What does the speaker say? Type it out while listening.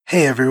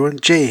Hey everyone,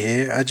 Jay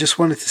here. I just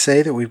wanted to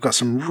say that we've got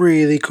some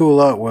really cool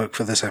artwork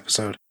for this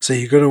episode, so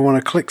you're going to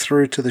want to click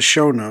through to the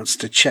show notes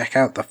to check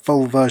out the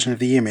full version of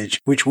the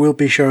image, which we'll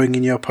be showing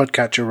in your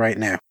podcatcher right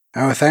now.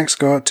 Our thanks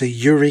go out to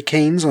Yuri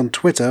Keynes on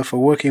Twitter for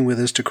working with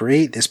us to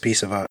create this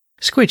piece of art.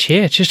 Squidge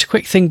here. Just a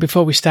quick thing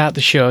before we start the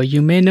show.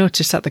 You may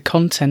notice that the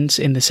contents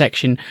in the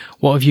section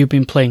 "What have you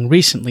been playing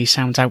recently"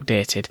 sounds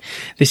outdated.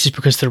 This is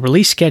because the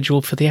release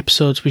schedule for the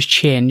episodes was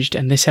changed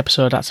and this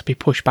episode had to be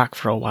pushed back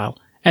for a while.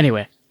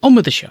 Anyway, on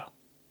with the show.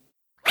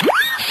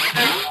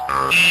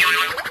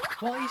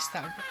 What is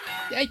that?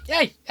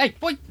 Hey,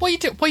 what are you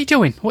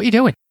doing? What are you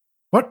doing?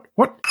 What?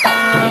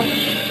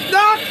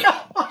 No!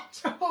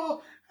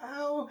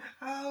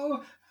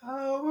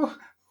 Ow.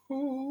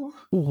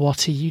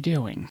 What are you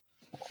doing?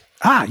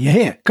 Ah, you're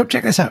here. Come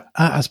check this out.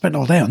 I spent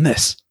all day on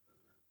this.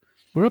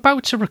 We're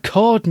about to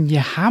record and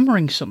you're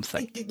hammering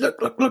something.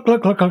 Look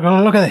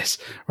at this.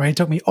 Right, it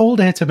took me all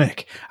day to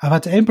make. I've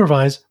had to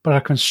improvise, but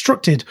I've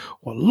constructed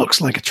what looks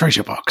like a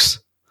treasure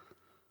box.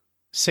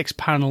 6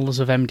 panels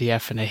of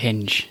MDF and a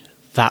hinge.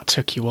 That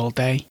took you all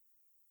day?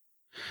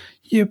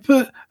 Yeah,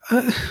 but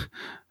I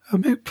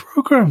make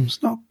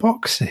programs, not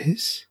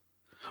boxes.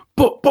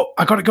 But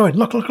I got it going.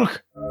 Look.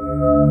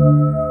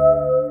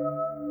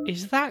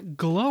 Is that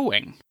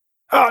glowing?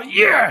 Oh,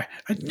 yeah!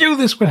 I knew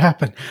this would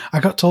happen. I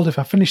got told if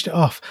I finished it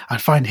off,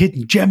 I'd find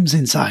hidden gems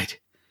inside.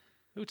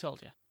 Who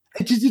told you?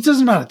 It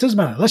doesn't matter. It doesn't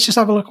matter. Let's just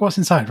have a look at what's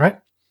inside, right?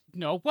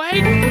 No,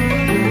 wait!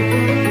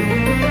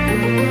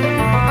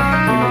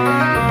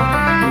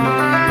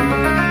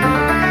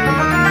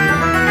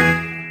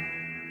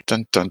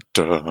 Dun dun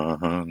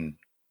dun.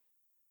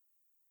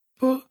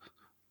 But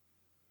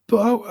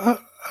I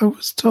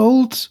was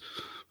told...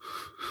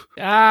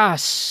 Ah,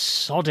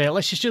 sod it.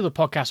 Let's just do the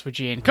podcast with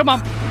Gene. Come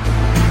on!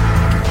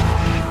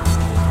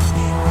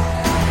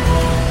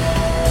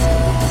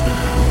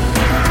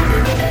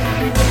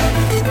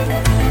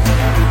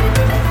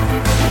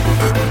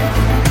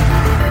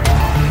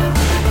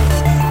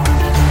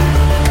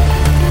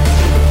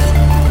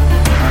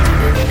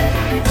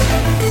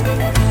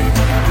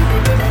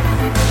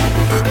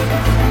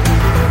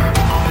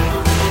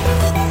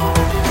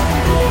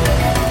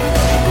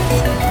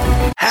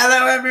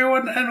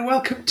 And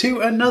welcome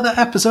to another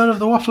episode of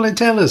the Waffling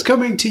Tailors,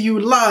 coming to you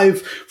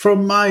live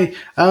from my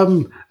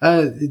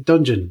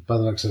dungeon, by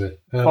the looks of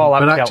it.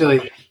 But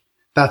actually,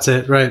 that's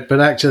it, right?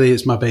 But actually,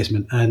 it's my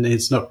basement, and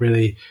it's not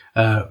really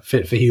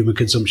fit for human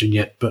consumption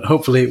yet. But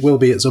hopefully, it will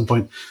be at some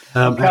point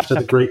after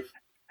the great.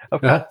 I'm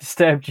quite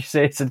disturbed you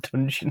say it's a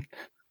dungeon.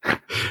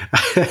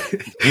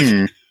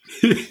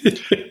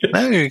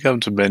 Now you come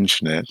to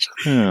mention it.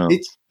 Yeah.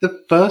 It's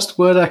the first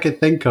word I could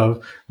think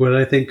of when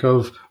I think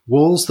of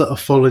walls that are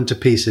fallen to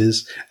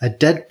pieces, a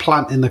dead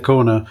plant in the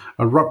corner,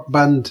 a Rock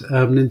Band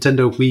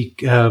Nintendo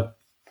Wii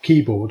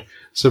keyboard,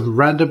 some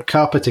random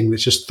carpeting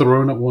that's just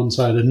thrown at one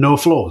side, and no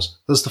floors.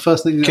 That's the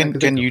first thing.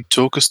 Can you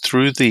talk us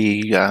through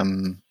the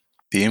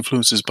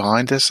influences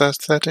behind this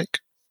aesthetic?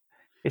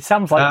 It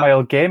sounds like my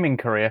old gaming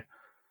career.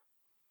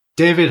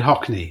 David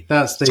Hockney.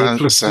 That's the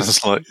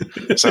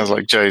sounds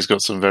like Jay's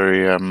got some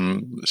very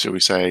shall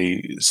we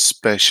say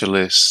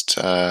specialist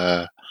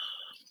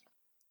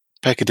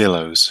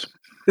peccadillos.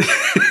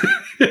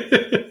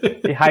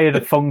 He hired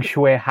a feng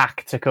shui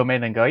hack to come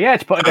in and go, yeah,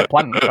 it's put a good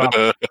plant in the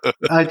corner.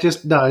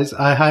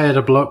 I hired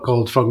a bloke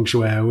called Feng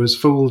Shui. I was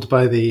fooled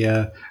by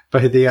the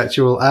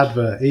actual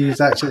advert. He's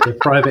actually a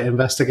private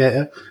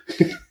investigator.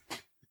 Did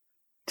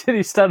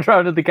he stand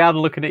around in the garden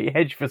looking at your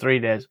hedge for 3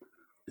 days?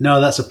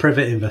 No, that's a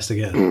private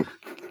investigator.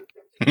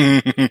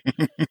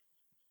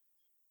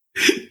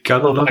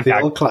 Gotta love the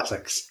old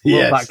classics.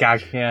 Love that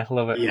gag. Yeah,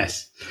 love it.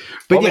 Yes.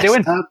 But what are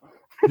we doing?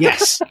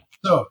 Yes.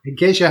 So, in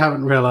case you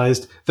haven't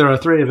realised, there are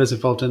 3 of us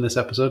involved in this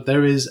episode.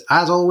 There is,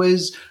 as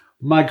always,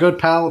 my good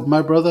pal,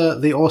 my brother,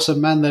 the awesome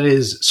man that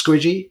is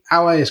Squidgy.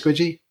 How are you,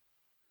 Squidgy?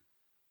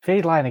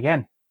 Feed line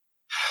again.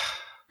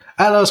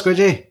 Hello,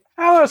 Squidgy.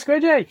 Hello,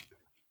 Squidgy.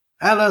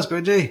 Hello,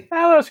 Squidgy.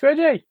 Hello,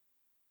 Squidgy.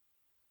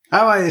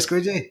 How are you,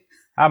 Squidgy?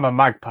 I'm a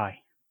magpie.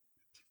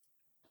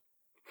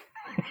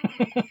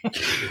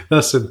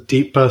 That's some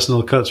deep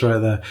personal cuts right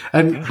there.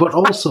 But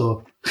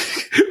also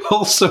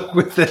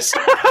with this,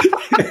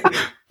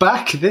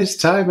 back this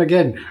time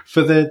again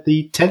for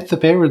the 10th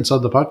appearance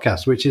on the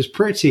podcast, which is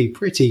pretty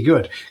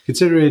good,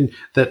 considering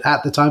that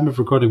at the time of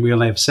recording, we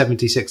only have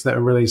 76 that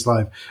are released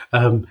live.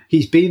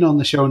 He's been on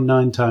the show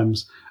 9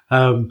 times.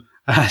 And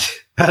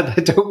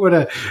I don't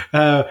want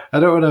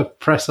to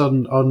press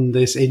on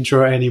this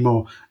intro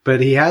anymore,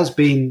 but he has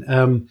been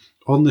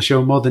on the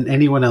show more than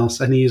anyone else,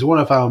 and he is one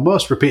of our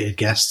most repeated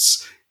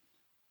guests.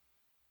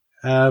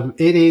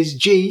 It is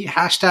G,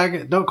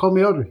 hashtag don't call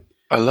me Audrey.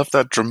 I love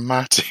that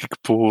dramatic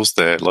pause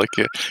there. Like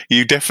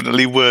you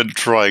definitely weren't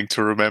trying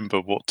to remember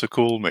what to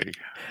call me.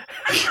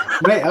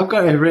 Mate, I've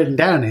got it written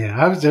down here.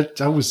 I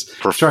was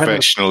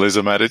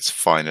professionalism at its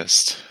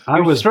finest.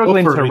 I was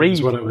struggling to read.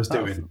 Is what I was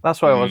doing.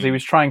 That's what it was. He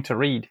was trying to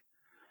read.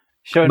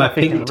 Showing my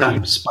ping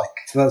time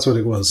spiked. That's what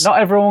it was. Not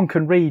everyone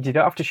can read. You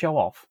don't have to show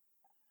off.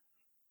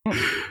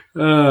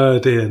 Oh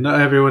dear, not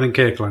everyone in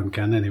Cakeland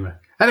can anyway.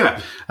 Anyway,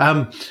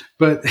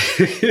 but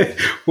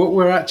what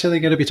we're actually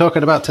going to be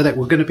talking about today,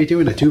 we're going to be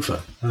doing a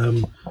twofer.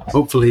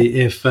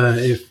 Hopefully, if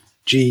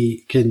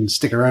G can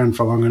stick around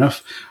for long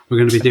enough, we're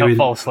going to be doing. Don't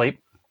fall asleep.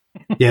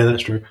 Yeah,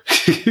 that's true.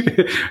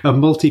 A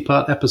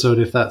multi-part episode,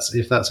 if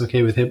that's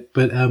okay with him.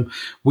 But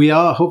we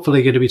are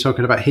hopefully going to be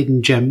talking about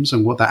hidden gems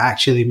and what that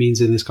actually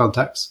means in this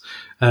context,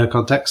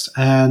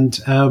 and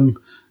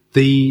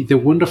the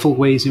wonderful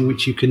ways in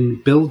which you can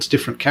build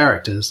different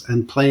characters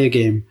and play a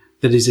game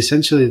that is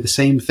essentially the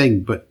same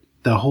thing, but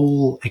the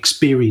whole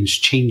experience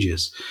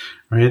changes,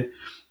 right?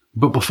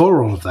 But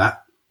before all of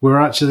that, we're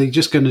actually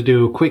just going to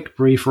do a quick,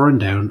 brief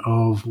rundown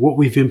of what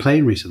we've been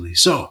playing recently.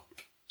 So,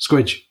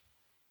 Squidge,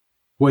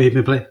 what have you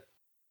been playing?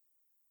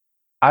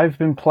 I've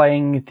been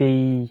playing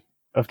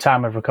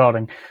time of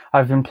recording,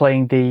 I've been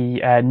playing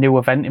the new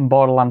event in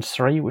Borderlands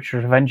 3, which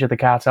was Revenge of the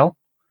Cartel,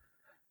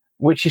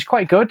 which is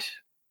quite good,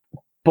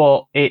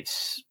 but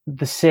it's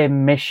the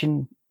same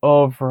mission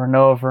over and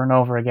over and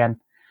over again.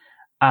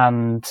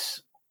 And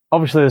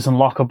obviously there's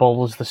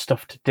unlockables, there's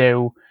stuff to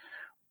do,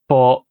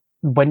 but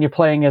when you're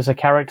playing as a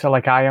character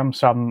like I am,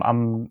 so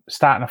I'm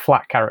starting a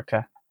flat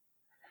character,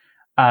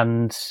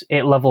 and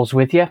it levels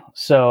with you.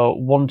 So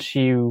once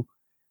you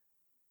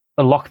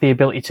unlock the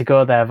ability to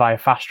go there via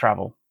fast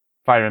travel,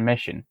 via a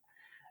mission,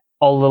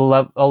 all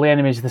the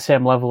enemies are the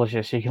same level as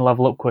you, so you can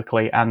level up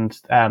quickly. And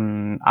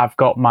I've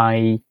got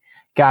my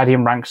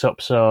Guardian ranks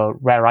up, so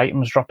rare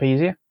items drop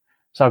easier.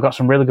 So I've got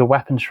some really good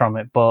weapons from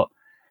it, but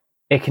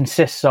it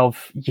consists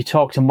of, you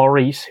talk to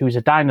Maurice, who's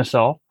a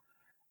dinosaur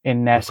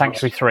in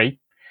Sanctuary 3,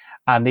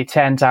 and it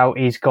turns out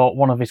he's got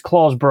one of his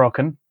claws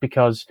broken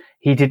because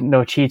he didn't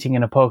know cheating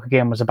in a poker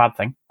game was a bad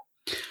thing.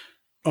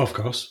 Of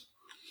course.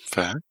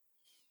 Fair.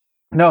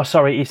 No,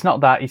 sorry, it's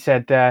not that. He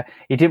said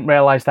he didn't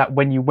realise that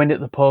when you win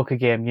at the poker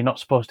game, you're not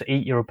supposed to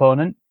eat your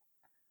opponent,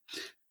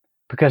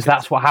 because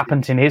that's what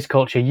happens in his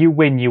culture. You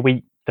win, you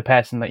eat the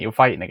person that you're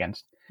fighting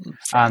against.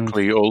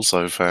 Frankly,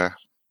 also fair.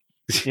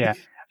 Yeah.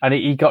 And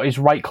he got his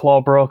right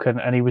claw broken,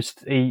 and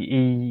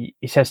he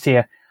says to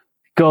you,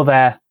 go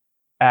there,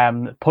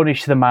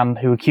 punish the man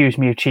who accused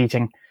me of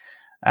cheating.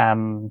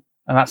 And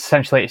that's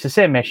essentially, it's the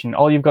same mission.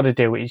 All you've got to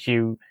do is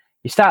you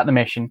start the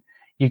mission,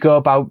 you go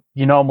about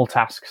your normal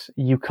tasks,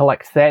 you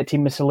collect 30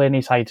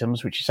 miscellaneous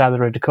items, which is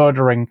either a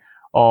decoder ring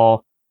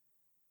or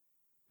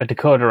a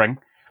decoder ring.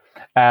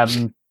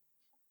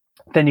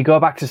 Then you go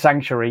back to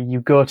Sanctuary,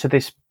 you go to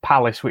this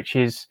palace, which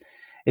is,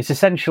 it's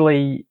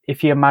essentially,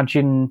 if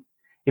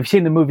you've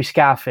seen the movie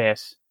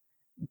Scarface,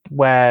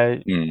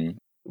 where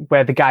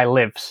the guy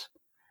lives,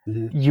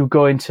 you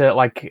go into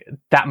like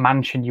that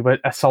mansion, you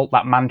assault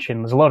that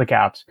mansion, there's a lot of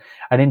guards,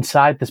 and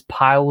inside there's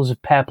piles of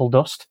purple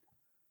dust,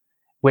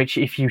 which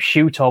if you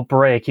shoot or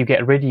break, you get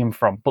iridium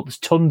from, but there's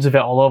tons of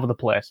it all over the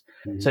place.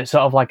 So it's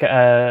sort of like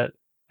an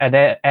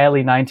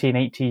early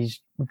 1980s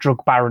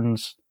drug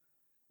baron's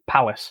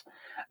palace.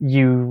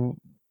 You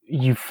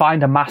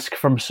find a mask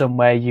from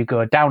somewhere, you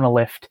go down a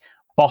lift,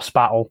 boss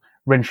battle,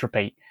 rinse,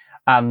 repeat.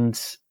 And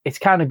it's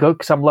kind of good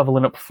because I'm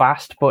leveling up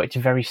fast, but it's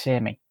very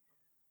samey.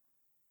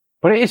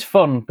 But it is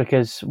fun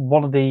because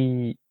one of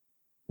the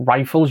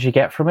rifles you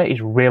get from it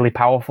is really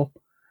powerful.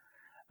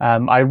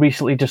 I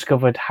recently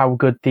discovered how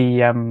good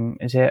the,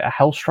 is it a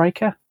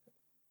Hellstriker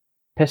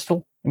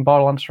pistol in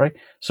Borderlands 3?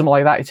 Something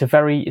like that. It's a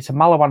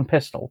Malawan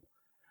pistol.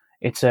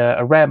 It's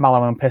a rare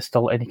Malawan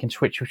pistol, and you can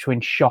switch between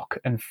shock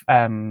and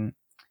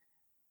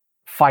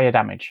fire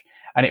damage.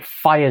 And it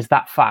fires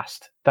that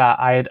fast that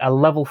I had a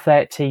level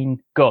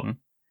 13 gun,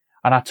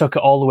 and I took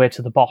it all the way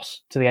to the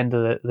boss, to the end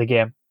of the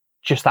game.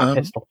 Just that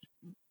pistol.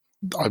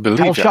 I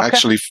believe it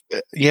actually,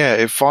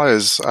 it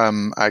fires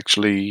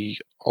actually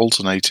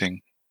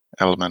alternating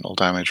elemental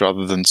damage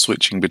rather than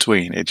switching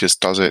between. It just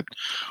does it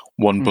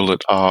one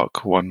bullet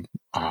arc, one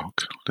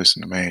arc.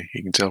 Listen to me,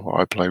 you can tell what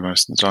I play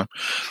most of the time.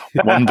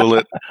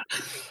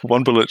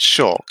 One bullet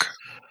shock,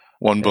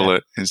 one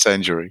bullet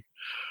incendiary.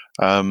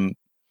 A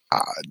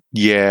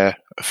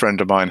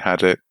friend of mine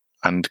had it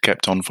and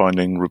kept on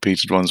finding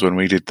repeated ones when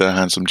we did the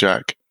Handsome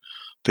Jack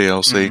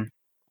DLC,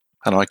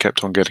 and I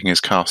kept on getting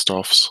his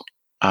cast-offs,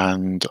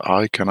 and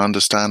I can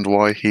understand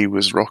why he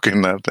was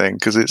rocking that thing,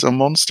 because it's a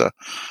monster.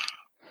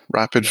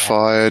 Rapid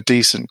fire,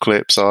 decent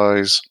clip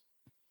size,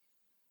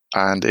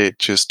 and it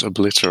just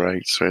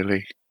obliterates,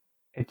 really.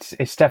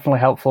 It's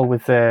definitely helpful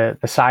with the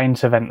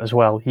science event as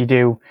well. You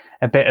do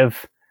a bit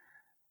of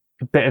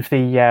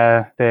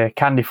the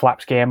Candy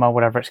Flaps game or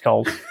whatever it's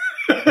called.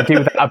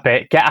 Do that a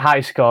bit, get a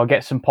high score,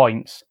 get some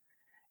points,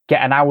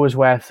 get an hour's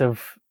worth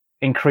of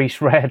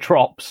increased rare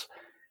drops,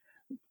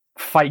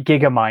 fight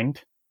Gigamind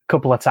a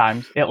couple of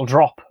times, it'll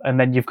drop, and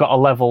then you've got a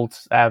leveled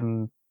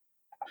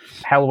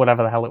hell,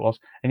 whatever the hell it was.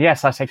 And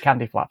yes, I said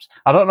Candy Flaps.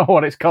 I don't know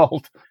what it's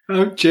called.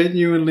 I'm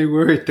genuinely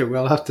worried that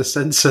we'll have to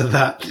censor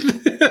that.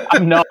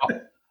 I'm not.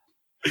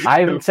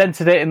 I haven't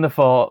censored it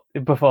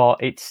before.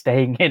 It's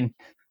staying in.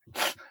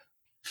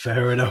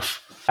 Fair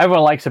enough.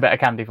 Everyone likes a bit of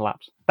Candy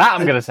Flaps. That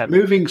I'm going to censor.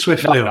 Moving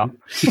swiftly on.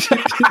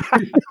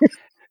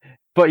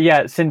 But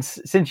yeah,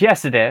 since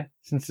yesterday,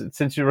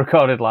 since we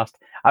recorded last,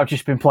 I've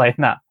just been playing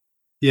that.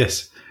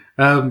 Yes.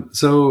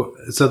 So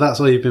that's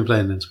all you've been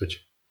playing then,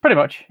 Switch? Pretty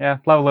much, yeah.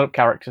 Level up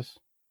characters.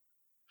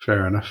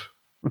 Fair enough.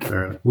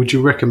 Would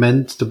you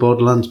recommend to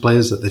Borderlands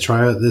players that they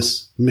try out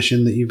this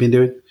mission that you've been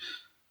doing?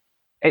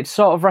 It's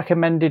sort of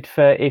recommended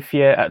for if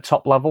you're at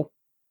top level.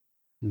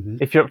 Mm-hmm.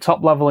 If you're at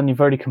top level and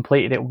you've already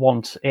completed it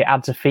once, it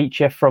adds a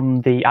feature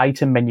from the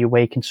item menu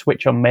where you can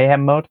switch on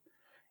Mayhem mode.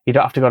 You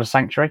don't have to go to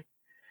Sanctuary.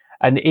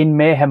 And in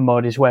Mayhem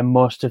mode is where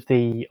most of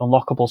the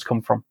unlockables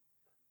come from.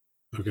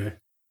 Okay.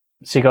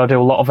 So you got to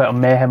do a lot of it on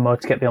Mayhem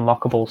mode to get the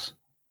unlockables.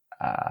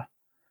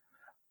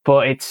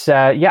 But it's,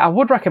 I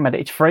would recommend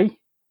it. It's free.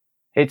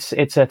 It's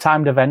a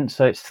timed event,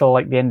 so it's till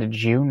like the end of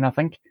June, I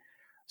think.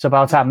 So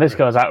by the time this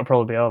goes out, it'll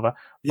probably be over.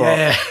 But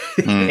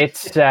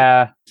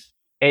yeah.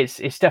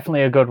 It's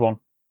definitely a good one.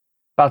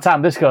 By the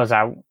time this goes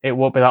out, it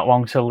won't be that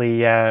long till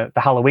the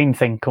Halloween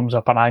thing comes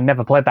up, and I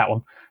never played that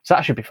one. So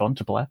that should be fun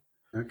to play.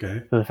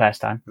 Okay. For the first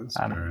time. That's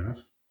fair enough.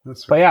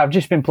 But yeah, I've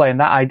just been playing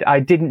that. I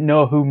didn't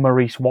know who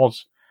Maurice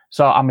was.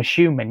 So I'm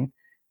assuming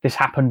this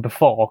happened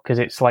before, because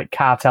it's like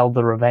Cartel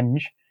the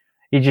Revenge.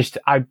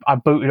 I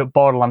booted up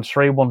Borderlands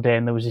 3 one day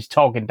and there was this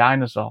talking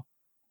dinosaur.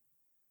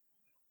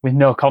 With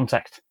no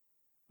context.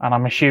 And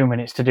I'm assuming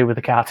it's to do with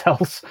the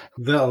cartels.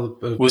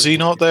 Was he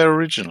not there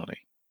originally?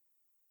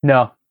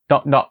 No,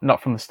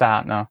 not from the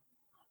start, no.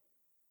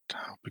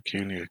 How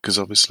peculiar, because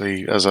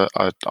obviously as I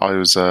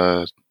was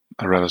a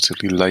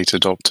relatively late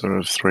adopter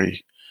of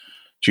 3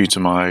 due to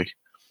my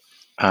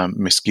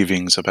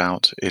misgivings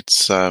about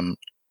its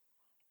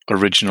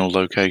original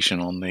location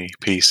on the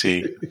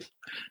PC.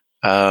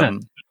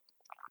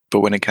 But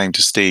when it came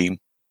to Steam,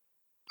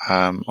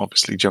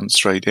 obviously jumped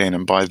straight in,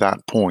 and by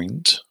that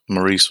point,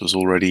 Maurice was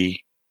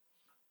already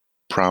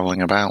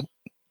prowling about,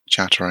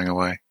 chattering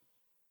away.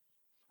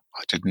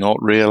 I did not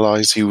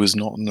realise he was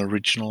not an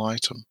original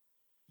item.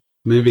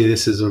 Maybe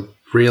this is a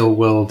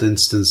real-world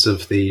instance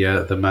of the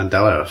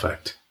Mandela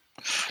effect.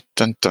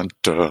 Dun dun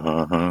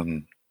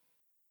dun.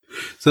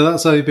 So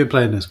that's how you've been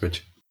playing this,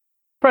 Rich?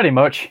 Pretty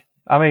much.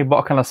 I mean,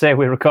 what can I say?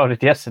 We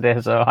recorded yesterday,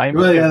 so I'm.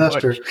 Well, yeah, that's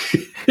true.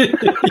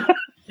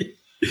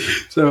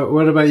 So,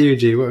 what about you,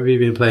 G? What have you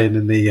been playing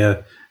in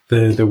the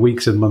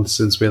weeks and months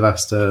since we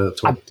last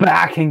talked? I bet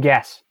I can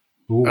guess.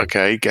 Ooh.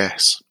 Okay,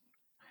 guess.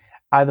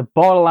 Either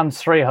Borderlands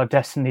 3 or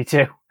Destiny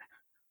 2.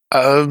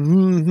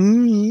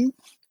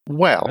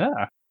 Well,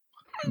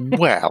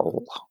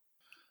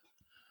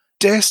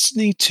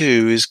 Destiny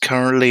 2 is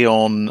currently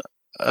on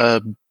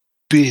a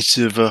bit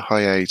of a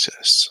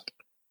hiatus.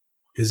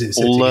 Is it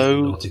sitting in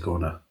the naughty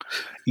corner?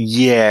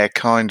 Yeah,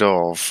 kind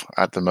of,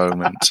 at the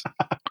moment.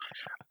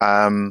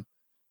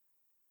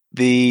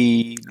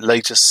 The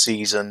latest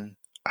season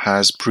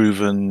has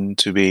proven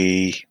to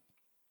be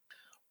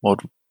what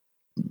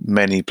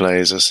many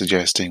players are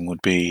suggesting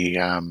would be,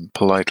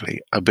 politely,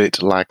 a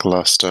bit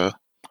lackluster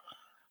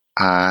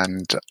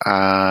and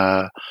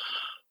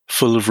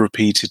full of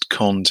repeated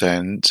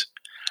content,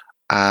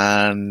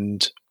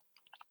 and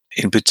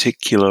in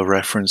particular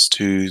reference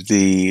to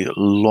the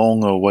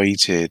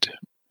long-awaited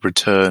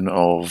return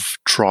of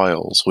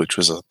Trials, which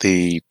was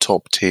the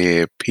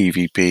top-tier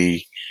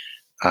PvP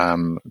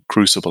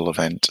Crucible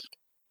event,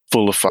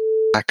 full of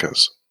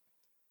hackers.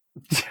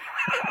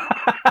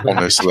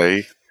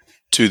 Honestly,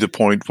 to the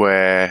point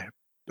where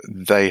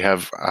they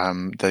have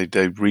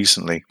they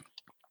recently,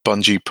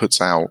 Bungie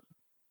puts out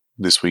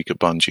this week at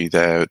Bungie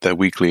their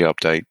weekly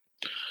update,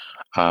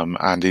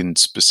 and in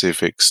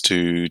specifics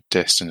to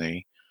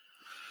Destiny,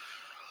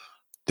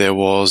 there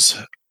was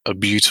a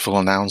beautiful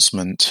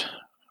announcement,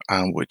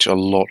 which a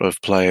lot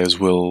of players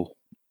will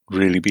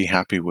really be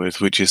happy with,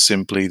 which is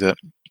simply that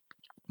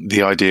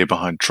the idea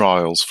behind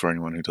Trials, for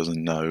anyone who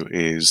doesn't know,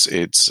 is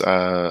it's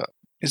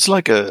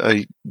like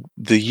the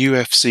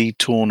UFC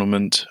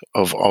tournament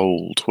of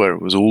old, where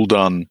it was all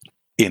done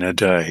in a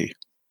day.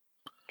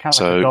 Kind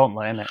of like a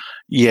gauntlet, isn't it?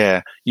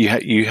 Yeah,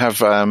 you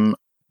have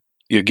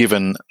you're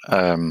given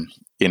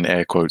in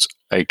air quotes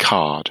a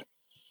card,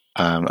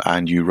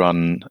 and you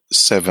run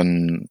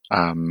 7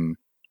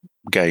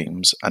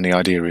 games, and the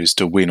idea is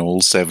to win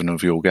all 7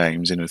 of your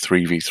games in a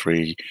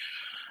 3v3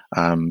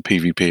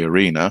 PvP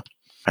arena.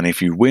 And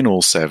if you win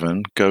all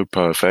 7,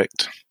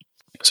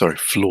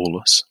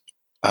 flawless,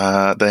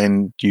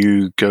 then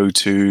you go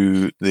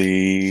to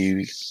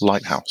the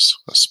lighthouse,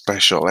 a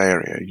special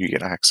area. You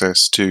get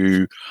access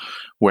to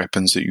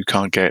weapons that you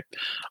can't get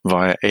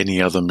via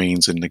any other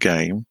means in the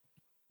game.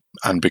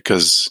 And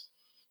because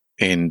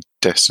in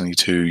Destiny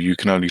 2, you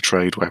can only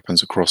trade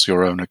weapons across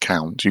your own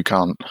account. You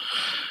can't,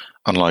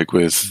 unlike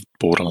with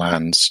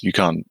Borderlands, you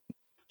can't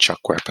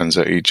chuck weapons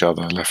at each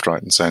other left,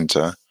 right, and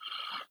center.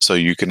 So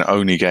you can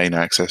only gain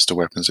access to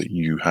weapons that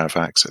you have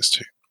access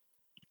to.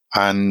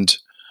 And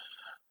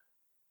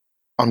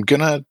I'm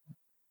going to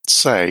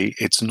say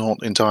it's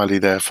not entirely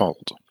their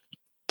fault.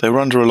 They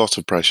were under a lot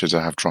of pressure to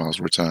have Trials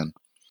return.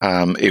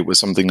 It was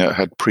something that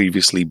had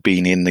previously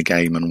been in the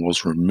game and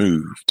was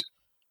removed.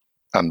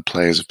 And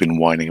players have been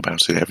whining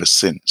about it ever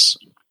since.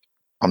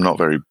 I'm not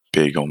very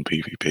big on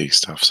PvP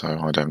stuff, so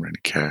I don't really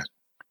care.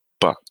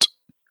 But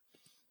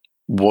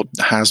what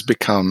has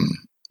become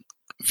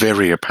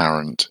very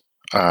apparent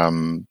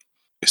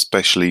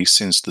especially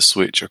since the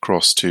switch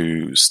across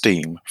to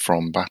Steam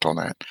from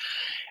Battle.net,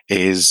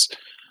 is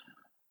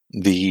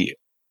the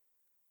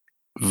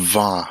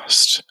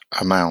vast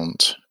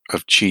amount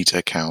of cheat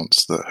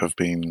accounts that have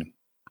been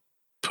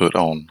put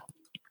on.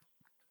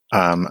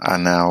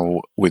 And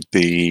now, with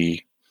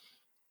the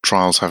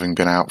trials having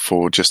been out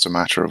for just a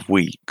matter of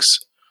weeks,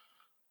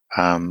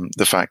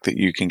 the fact that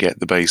you can get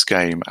the base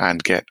game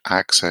and get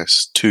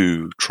access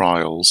to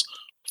trials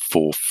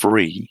for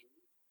free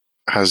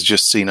has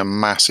just seen a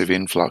massive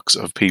influx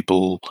of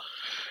people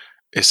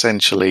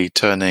essentially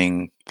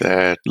turning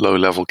their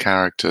low-level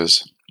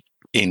characters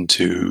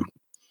into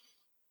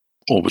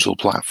orbital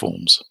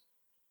platforms,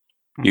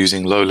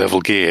 using low-level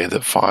gear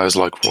that fires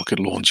like rocket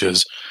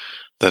launchers,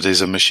 that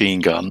is a machine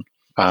gun,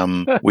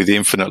 with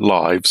infinite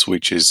lives,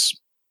 which is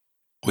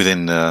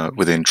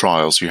within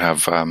trials you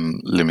have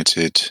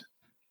limited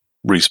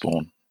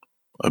respawn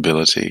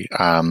ability.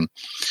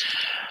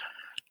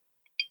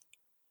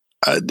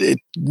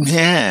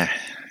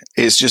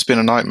 It's just been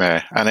a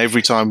nightmare, and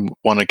every time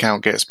one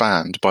account gets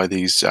banned by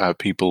these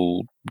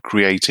people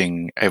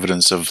creating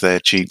evidence of their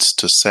cheats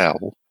to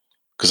sell,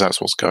 because that's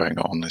what's going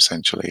on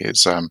essentially.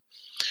 It's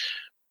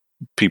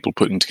people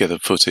putting together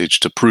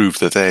footage to prove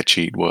that their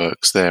cheat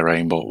works, their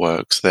aimbot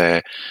works,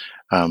 their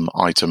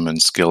item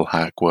and skill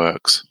hack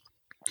works.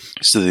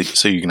 So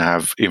you can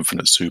have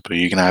infinite super,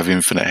 you can have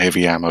infinite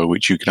heavy ammo,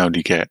 which you can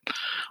only get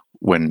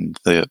when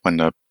the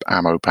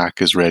ammo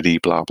pack is ready.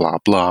 Blah blah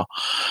blah.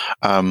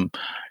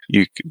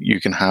 You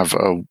can have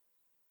a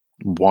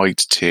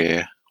white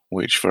tier,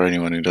 which for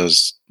anyone who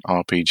does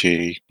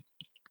RPG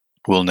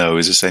will know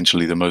is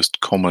essentially the most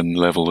common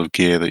level of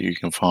gear that you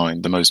can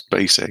find, the most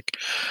basic.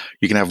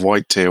 You can have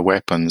white tier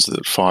weapons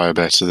that fire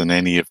better than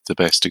any of the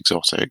best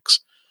exotics,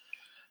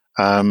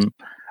 and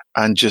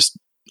just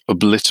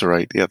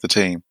obliterate the other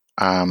team.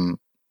 And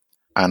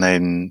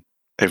then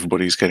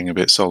everybody's getting a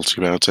bit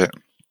salty about it.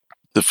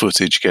 The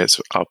footage gets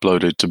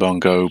uploaded to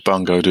Bungo.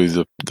 Bungo do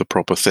the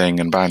proper thing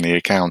and ban the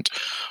account.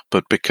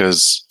 But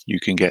because you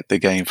can get the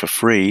game for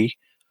free,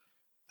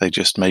 they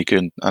just make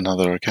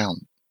another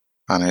account.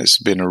 And it's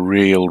been a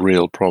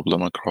real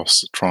problem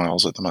across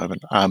trials at the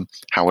moment.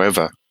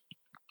 However,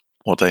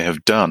 what they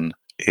have done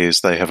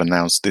is they have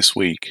announced this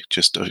week,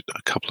 just a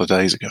couple of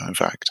days ago, in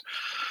fact,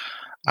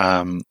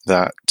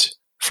 that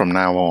from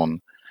now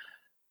on,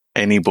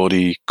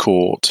 anybody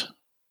caught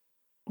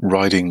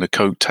riding the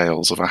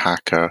coattails of a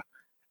hacker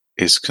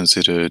is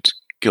considered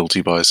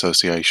guilty by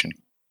association.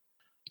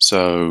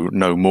 So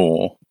no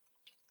more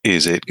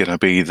is it going to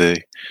be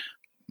the,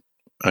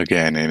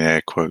 again in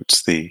air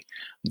quotes, the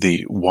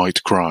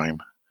white crime,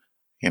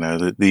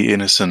 the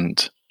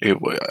innocent.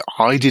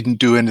 I didn't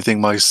do anything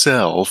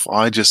myself.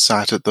 I just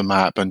sat at the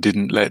map and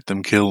didn't let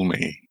them kill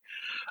me.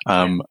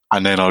 And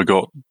then I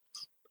got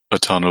a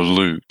ton of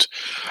loot.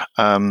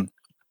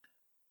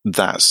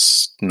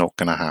 That's not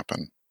going to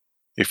happen.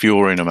 If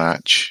you're in a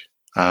match,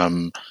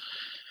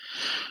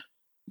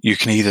 you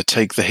can either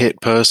take the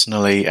hit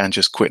personally and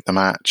just quit the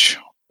match,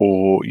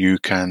 or you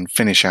can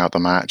finish out the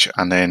match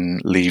and then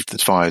leave the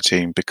fire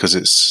team because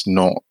it's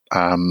not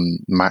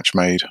match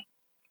made.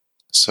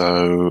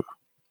 So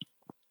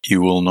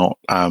you will not.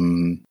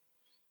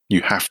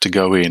 You have to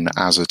go in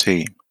as a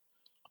team.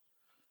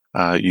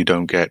 You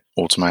don't get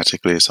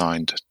automatically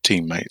assigned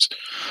teammates.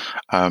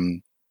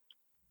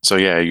 So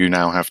yeah, you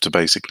now have to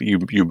basically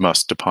you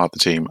must depart the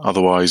team.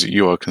 Otherwise,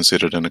 you are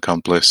considered an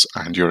accomplice,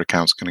 and your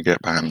account's going to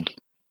get banned.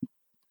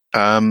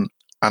 And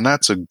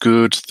that's a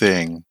good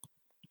thing.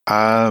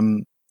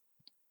 The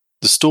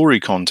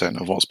story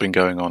content of what's been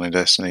going on in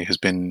Destiny has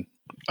been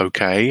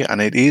okay, and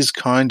it is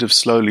kind of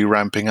slowly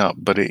ramping up,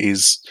 but it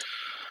is,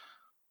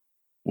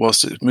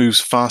 whilst it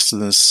moves faster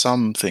than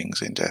some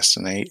things in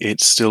Destiny, it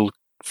still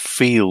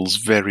feels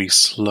very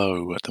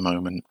slow at the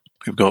moment.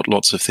 We've got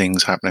lots of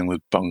things happening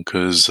with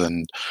bunkers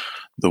and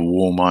the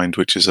Warmind,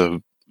 which is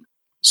a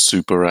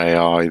super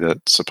AI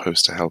that's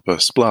supposed to help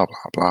us, blah,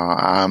 blah,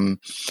 blah.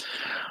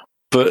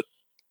 But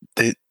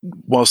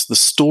whilst the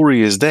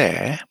story is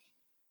there,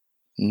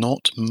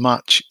 not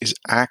much is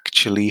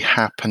actually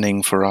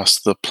happening for us,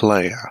 the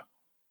player.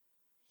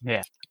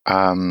 Yeah.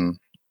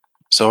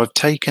 So I've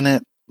taken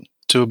it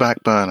to a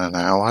back burner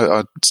now.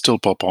 I still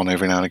pop on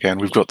every now and again.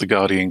 We've got the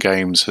Guardian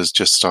Games has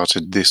just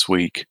started this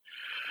week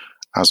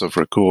as of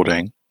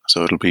recording,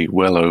 so it'll be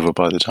well over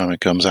by the time it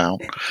comes out.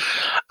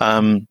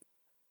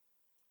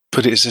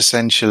 But it's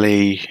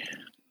essentially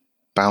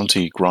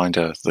bounty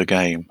grinder, the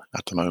game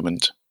at the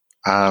moment.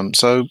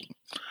 So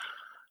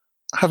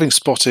having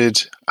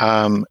spotted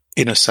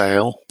in a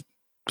sale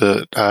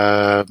that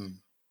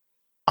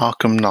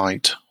Arkham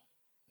Knight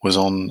was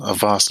on a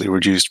vastly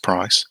reduced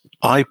price,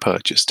 I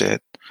purchased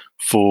it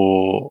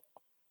for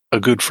a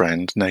good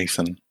friend,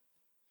 Nathan,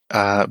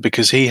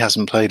 because he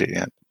hasn't played it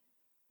yet.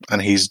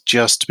 And he's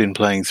just been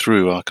playing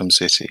through Arkham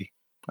City,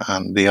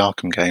 and the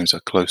Arkham games are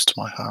close to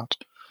my heart.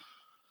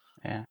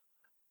 Yeah.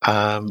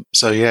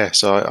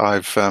 So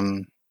I've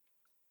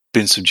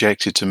been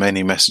subjected to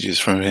many messages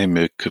from him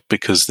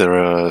because there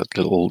are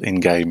little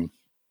in-game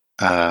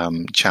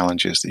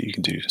challenges that you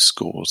can do,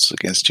 scores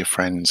against your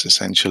friends,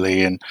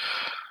 essentially. And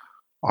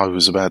I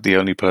was about the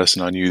only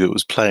person I knew that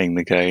was playing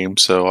the game,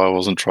 so I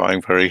wasn't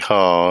trying very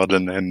hard.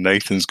 And then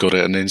Nathan's got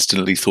it and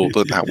instantly thought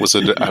that was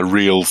a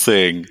real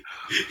thing,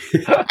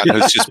 and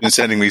has just been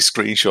sending me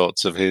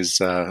screenshots of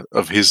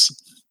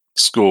his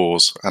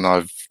scores. And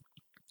I've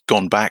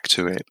gone back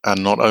to it,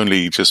 and not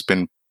only just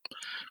been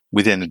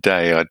within a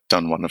day, I'd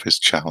done one of his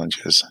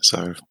challenges.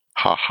 So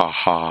ha ha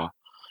ha!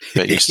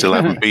 Bet you still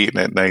haven't beaten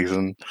it,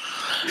 Nathan.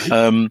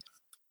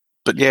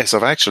 But yes,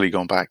 I've actually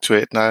gone back to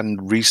it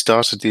and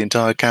restarted the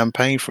entire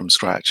campaign from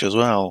scratch as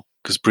well.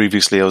 Because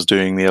previously I was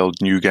doing the old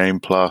New Game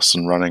Plus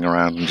and running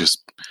around and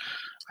just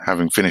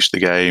having finished the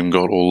game,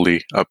 got all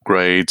the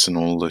upgrades and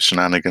all the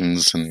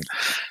shenanigans and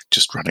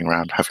just running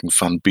around having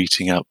fun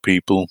beating up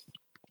people.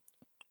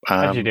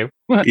 As you do.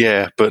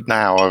 Yeah, but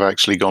now I've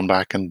actually gone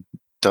back and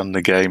done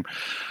the game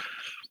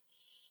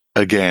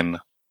again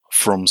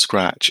from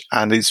scratch.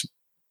 And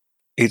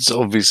it's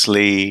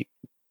obviously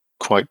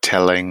quite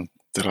telling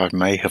that I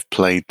may have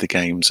played the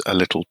games a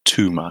little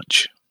too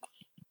much,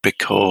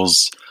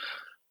 because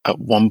at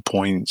one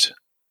point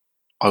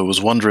I was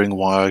wondering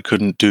why I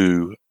couldn't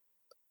do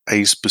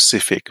a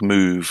specific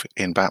move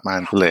in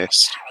Batman's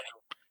list.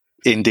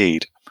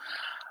 Indeed.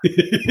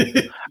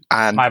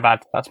 And my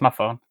bad. That's my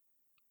phone.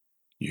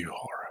 You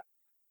horror.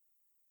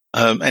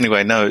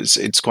 Anyway, no,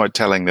 it's quite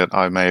telling that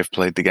I may have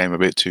played the game a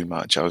bit too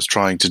much. I was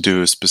trying to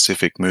do a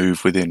specific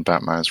move within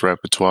Batman's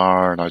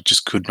repertoire, and I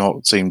just could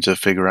not seem to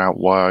figure out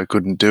why I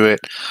couldn't do it.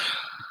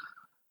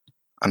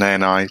 And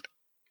then I'm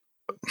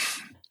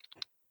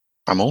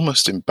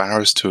almost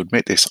embarrassed to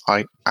admit this,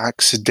 I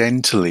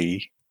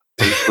accidentally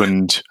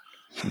opened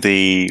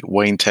the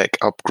Wayne Tech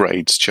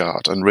upgrades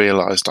chart and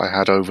realized I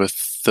had over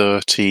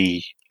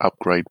 30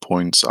 upgrade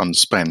points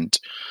unspent.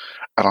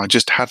 And I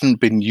just hadn't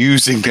been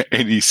using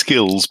any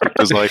skills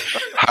because I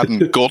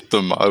hadn't got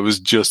them. I was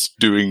just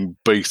doing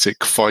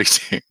basic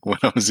fighting when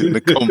I was in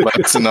the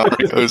combat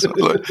scenarios.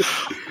 Like,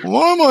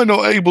 why am I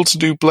not able to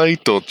do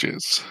blade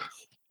dodges?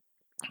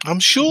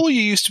 I'm sure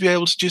you used to be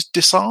able to just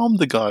disarm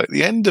the guy at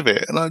the end of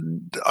it.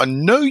 And I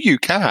know you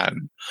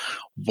can.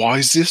 Why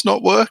is this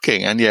not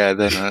working? And yeah,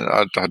 then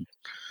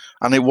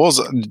and it was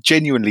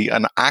genuinely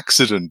an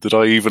accident that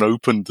I even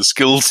opened the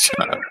skills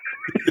chat.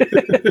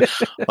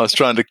 I was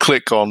trying to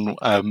click on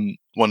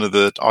one of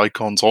the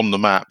icons on the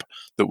map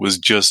that was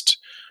just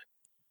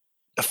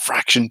a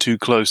fraction too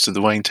close to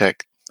the Wayne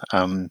Tech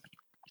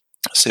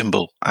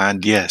symbol,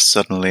 and yes,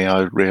 suddenly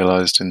I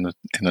realised in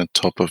the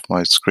top of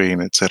my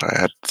screen it said I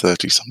had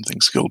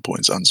 30-something skill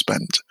points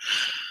unspent.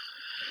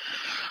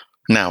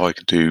 Now I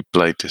can do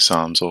blade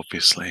disarms,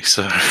 obviously.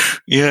 So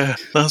yeah,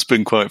 that's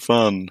been quite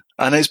fun,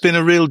 and it's been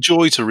a real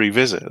joy to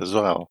revisit as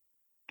well.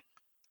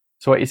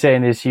 So what you're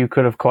saying is you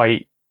could have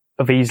quite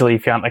easily,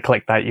 if you hadn't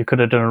clicked that, you could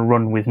have done a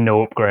run with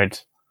no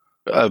upgrades.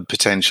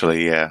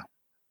 Potentially, yeah.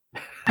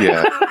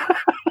 Yeah.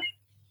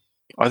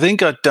 I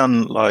think I'd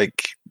done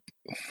like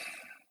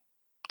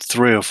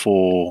 3 or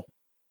 4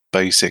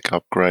 basic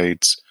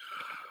upgrades.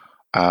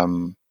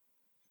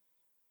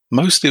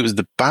 Mostly it was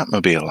the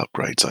Batmobile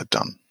upgrades I'd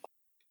done.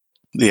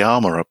 The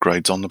armor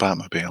upgrades on the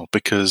Batmobile,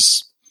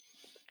 because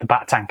the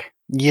Bat Tank.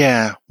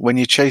 Yeah, when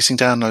you're chasing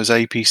down those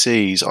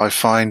APCs, I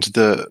find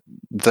that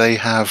they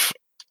have,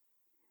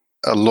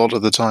 a lot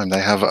of the time, they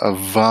have a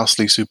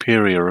vastly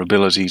superior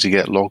ability to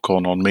get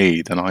lock-on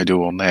me than I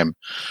do on them,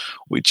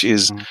 which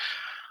is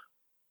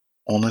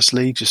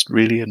honestly just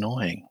really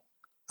annoying.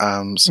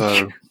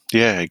 So,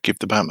 yeah, give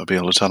the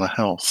Batmobile a ton of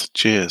health.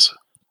 Cheers.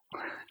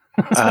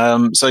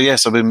 So,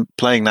 yes, I've been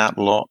playing that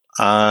a lot.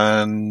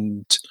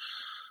 And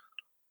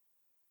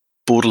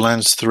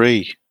Borderlands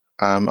 3.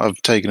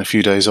 I've taken a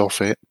few days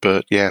off it,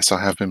 but yes,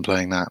 I have been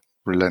playing that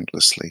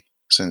relentlessly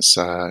since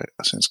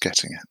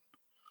getting it.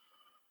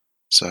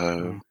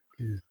 So,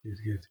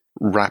 good.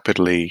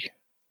 Rapidly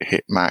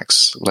hit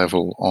max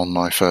level on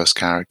my first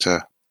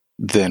character,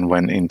 then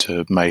went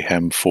into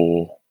Mayhem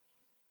 4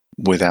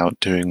 without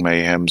doing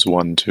Mayhems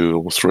 1, 2,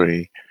 or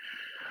 3.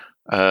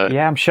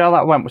 Yeah, I'm sure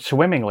that went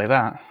swimmingly,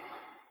 that.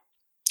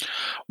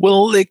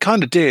 Well, it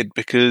kind of did,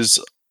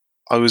 because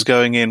I was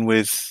going in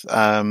with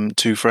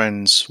 2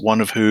 friends,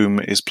 one of whom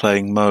is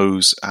playing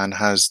Moze and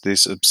has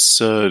this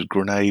absurd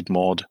grenade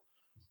mod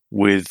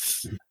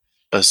with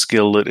a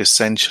skill that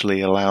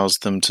essentially allows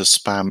them to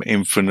spam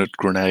infinite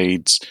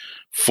grenades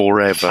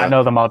forever. I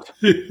know the mod.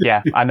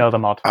 Yeah, I know the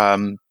mod.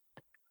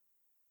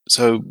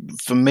 So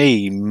for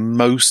me,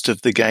 most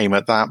of the game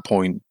at that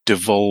point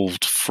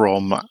devolved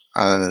from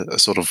a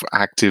sort of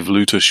active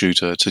looter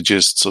shooter to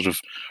just sort of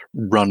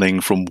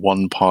running from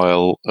one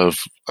pile of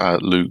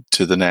loot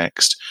to the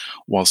next,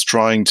 whilst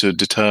trying to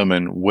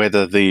determine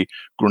whether the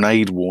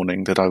grenade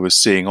warning that I was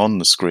seeing on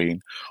the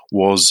screen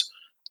was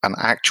an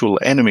actual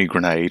enemy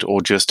grenade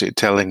or just it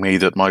telling me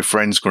that my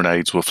friend's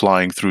grenades were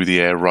flying through the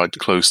air right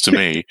close to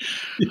me.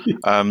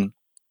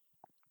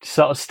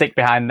 Sort of stick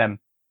behind them.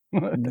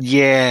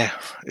 Yeah,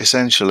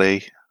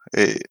 essentially.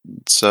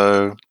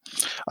 So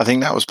I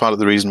think that was part of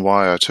the reason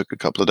why I took a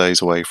couple of days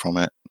away from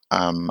it,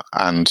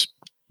 and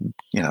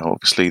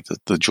obviously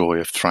the joy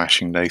of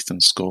thrashing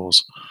Nathan's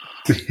scores.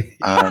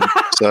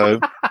 So,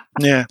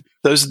 yeah,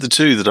 those are the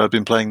two that I've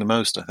been playing the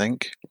most, I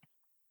think.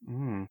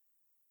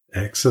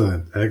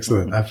 Excellent.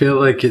 I feel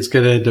like it's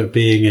going to end up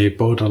being a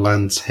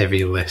Borderlands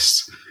heavy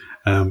list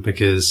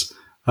because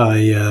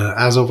I,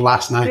 as of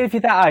last night, give you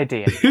that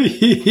idea.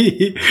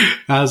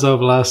 As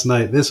of last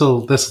night, this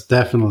will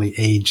definitely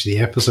age the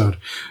episode.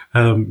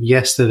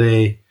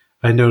 Yesterday,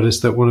 I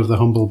noticed that one of the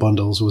Humble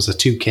bundles was a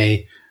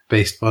 2K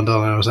based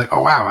bundle, and I was like,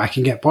 oh wow, I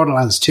can get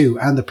Borderlands 2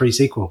 and the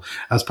pre-sequel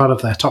as part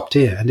of their top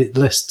tier, and it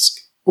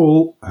lists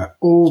all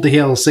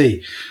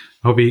DLC.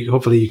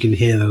 Hopefully you can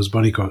hear those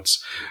bunny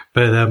quotes.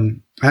 But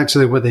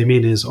actually what they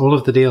mean is all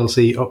of the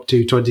DLC up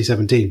to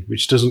 2017,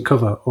 which doesn't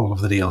cover all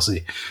of the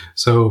DLC.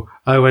 So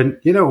I went,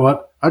 you know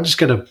what? I'm just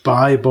going to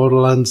buy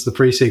Borderlands, the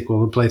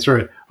pre-sequel, and play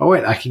through it. Oh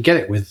wait, I can get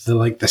it with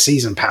the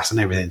season pass and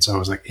everything. So I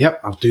was like, yep,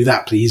 I'll do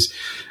that, please.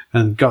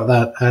 And got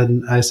that.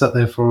 And I sat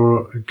there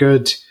for a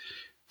good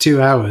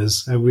 2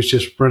 hours and was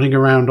just running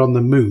around on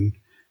the moon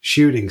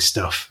shooting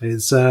stuff.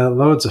 It's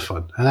loads of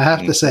fun. And I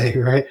have to say,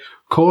 right,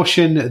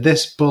 caution,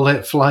 this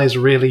bullet flies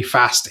really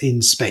fast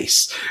in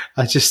space.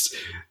 It's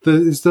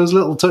those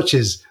little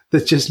touches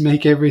that just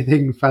make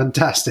everything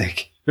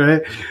fantastic,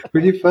 right?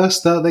 When you first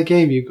start the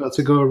game, you've got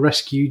to go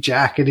rescue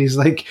Jack, and he's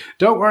like,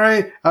 don't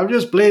worry, I'm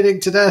just bleeding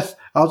to death.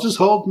 I'll just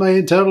hold my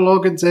internal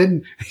organs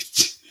in.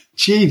 It's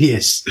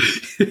genius.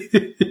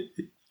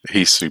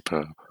 He's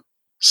superb.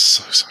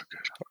 So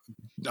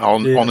good.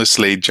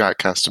 Honestly,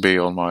 Jack has to be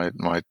on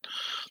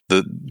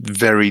the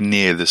very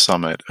near the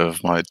summit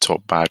of my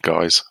top bad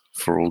guys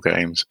for all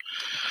games.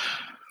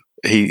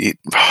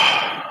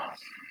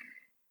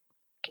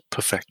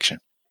 Perfection,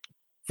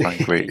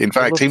 frankly. In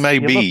fact, he may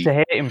be. You love to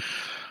hate him.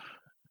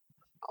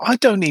 I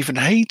don't even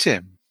hate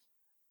him.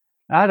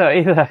 I don't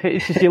either.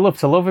 It's just you love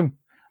to love him.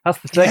 That's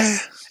the thing. Yeah.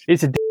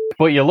 He's a d***,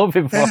 but you love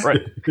him for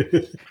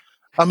it.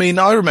 I mean,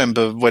 I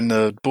remember when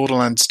the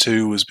Borderlands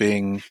 2 was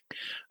being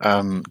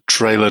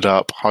trailered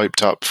up,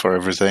 hyped up for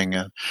everything,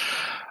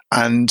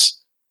 and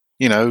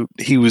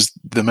he was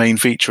the main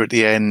feature at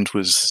the end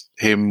was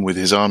him with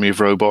his army of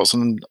robots,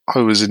 and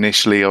I was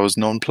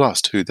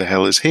nonplussed. Who the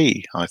hell is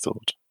he? I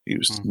thought he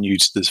was new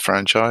to this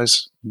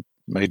franchise.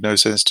 Made no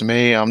sense to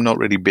me. I'm not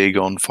really big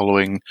on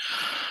following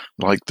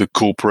like the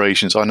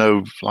corporations. I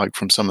know, like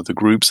from some of the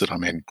groups that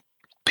I'm in,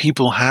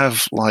 people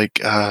have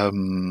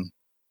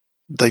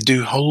they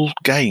do whole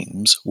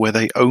games where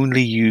they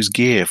only use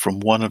gear from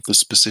one of the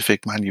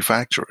specific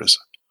manufacturers.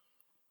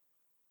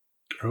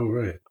 Oh,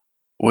 right.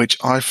 Which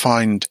I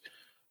find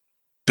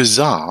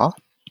bizarre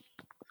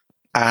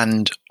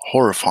and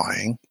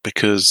horrifying,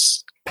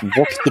 because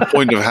what's the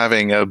point of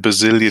having a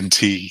bazillion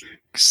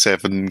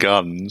T7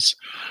 guns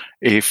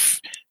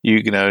if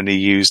you can only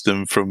use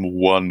them from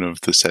one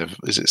of the 7?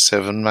 Is it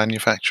 7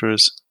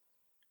 manufacturers?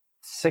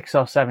 6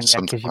 or 7, yeah,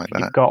 because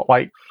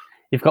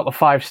you've got the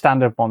 5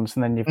 standard ones,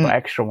 and then you've got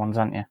extra ones,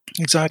 haven't you?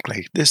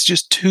 Exactly. There's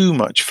just too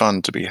much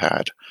fun to be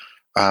had,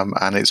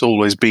 and it's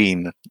always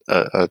been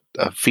a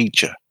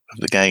feature of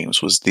the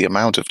games, was the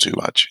amount of too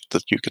much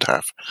that you could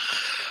have.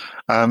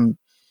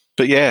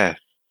 But yeah,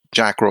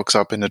 Jack rocks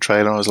up in the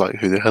trailer. I was like,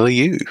 who the hell are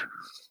you?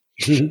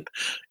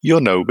 You're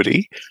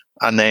nobody.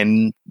 And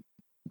then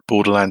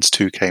Borderlands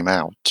 2 came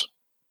out,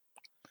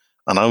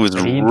 and I was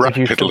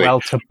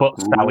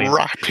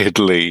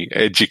rapidly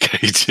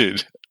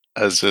educated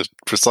as to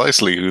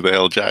precisely who the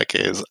hell Jack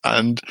is,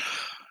 and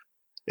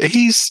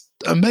he's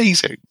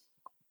amazing.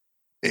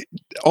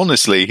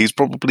 Honestly, he's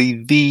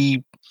probably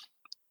the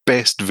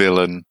best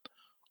villain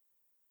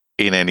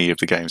in any of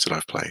the games that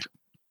I've played,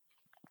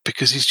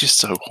 because he's just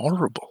so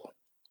horrible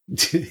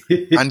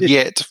and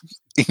yet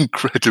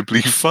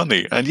incredibly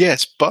funny. And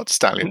yes, Butt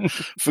Stallion.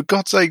 For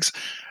God's sakes,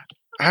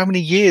 how many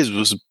years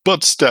was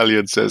Butt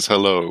Stallion says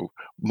hello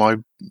my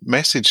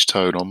message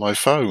tone on my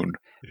phone?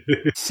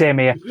 Same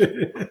here.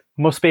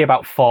 Must be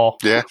about 4.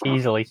 Yeah.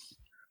 Easily.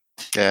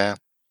 Yeah.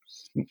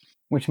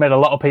 Which made a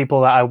lot of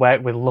people that I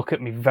work with look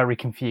at me very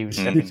confused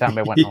every time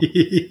I went on.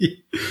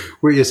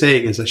 What you're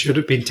saying is I should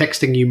have been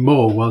texting you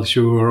more whilst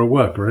you were at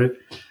work, right?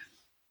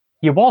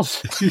 You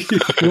was.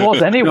 You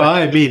was anyway. No,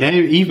 I mean,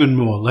 even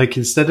more. Like,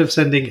 instead of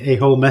sending a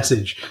whole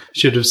message,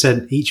 should have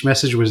sent each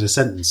message was a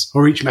sentence,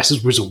 or each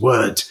message was a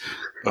word.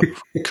 Oh,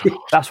 God.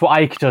 That's what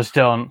Ike does,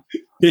 don't.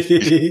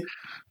 Yeah.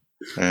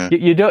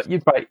 You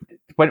don't. Right.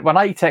 When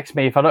Ike texts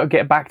me, if I don't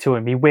get back to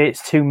him, he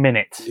waits 2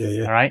 minutes.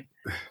 Yeah. All right,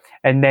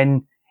 and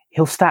then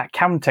he'll start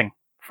counting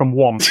from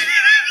 1.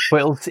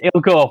 But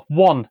it'll go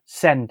 1,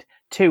 send,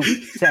 2,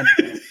 send,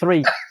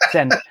 3,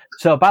 send.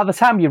 So by the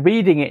time you're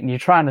reading it and you're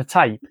trying to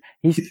type,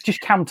 he's just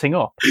counting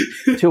up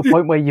to a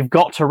point where you've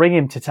got to ring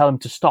him to tell him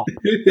to stop.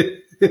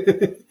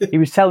 He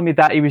was telling me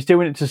that he was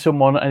doing it to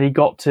someone and he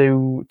got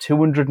to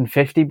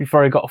 250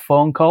 before he got a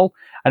phone call,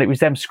 and it was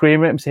them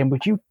screaming at him saying,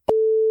 would you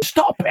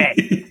stop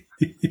it?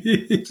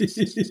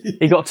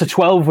 He got to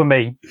 12 with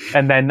me,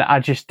 and then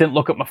I just didn't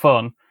look at my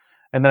phone,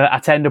 and then I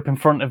turned up in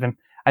front of him.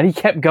 And he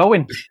kept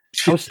going.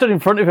 I was stood in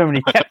front of him and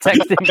he kept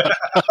texting me.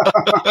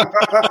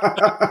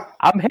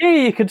 I'm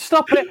here, you can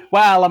stop it.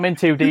 Well, I'm in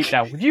too deep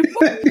now. Would you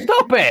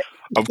stop it?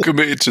 I'm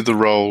committed to the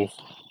role.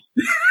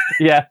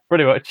 Yeah,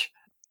 pretty much.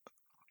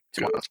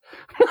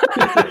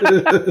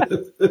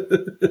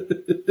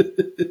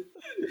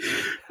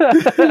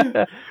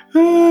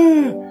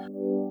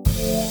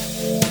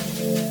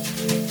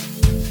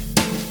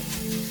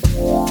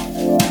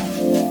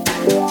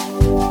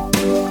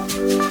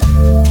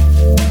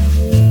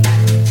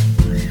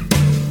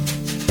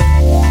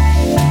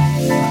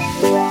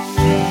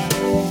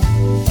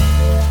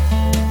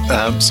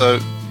 So,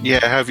 yeah,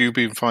 how have you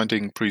been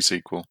finding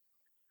pre-sequel?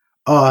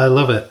 Oh, I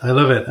love it.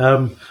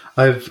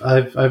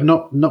 I've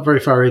not very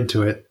far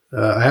into it.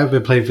 I have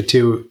been playing for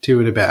two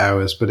and a bit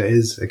hours, but it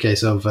is a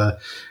case of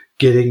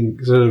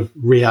getting sort of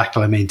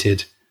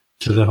reacclimated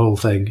to the whole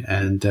thing.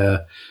 And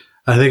I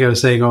think I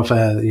was saying off,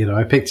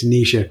 I picked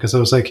Nisha because I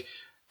was like,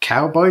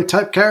 cowboy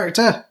type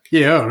character?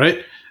 Yeah, all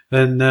right.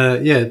 And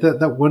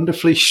that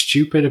wonderfully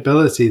stupid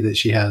ability that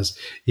she has.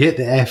 You hit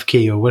the F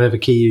key or whatever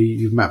key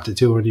you've mapped it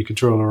to on your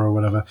controller or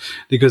whatever.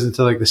 It goes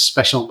into like the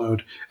special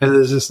mode. And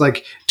there's this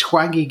like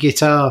twangy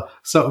guitar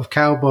sort of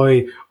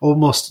cowboy,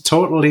 almost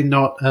totally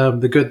not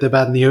the good, the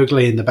bad, and the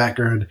ugly in the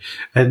background.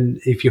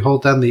 And if you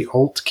hold down the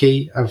Alt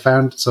key, I've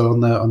found, so on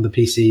the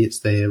PC,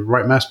 it's the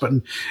right mouse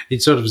button.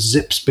 It sort of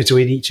zips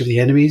between each of the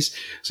enemies.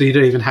 So you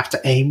don't even have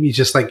to aim. You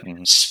just like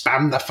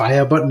spam the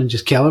fire button and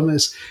just kill them.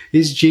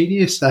 It's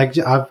genius.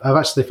 I've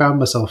actually found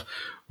myself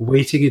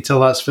waiting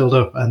until that's filled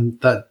up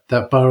and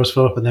that bar is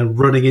filled up and then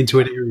running into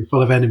an area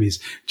full of enemies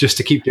just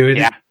to keep doing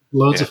it.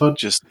 Loads of fun.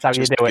 Just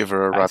give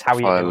her a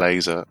rapid fire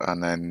laser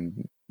and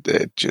then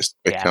it just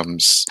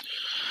becomes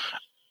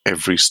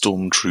every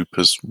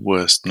stormtrooper's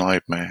worst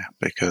nightmare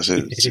because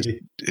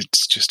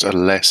it's just a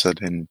lesson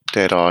in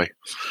Deadeye.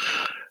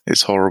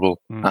 It's horrible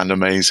and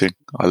amazing.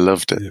 I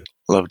loved it.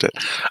 Loved it.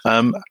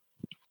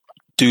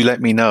 Do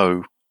let me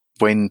know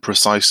when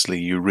precisely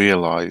you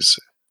realise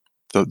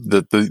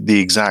the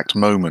exact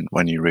moment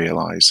when you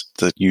realise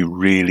that you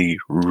really,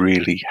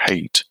 really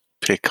hate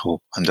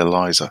Pickle and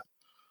Eliza.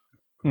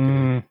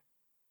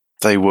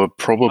 They were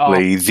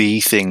probably the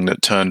thing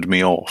that turned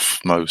me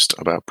off most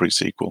about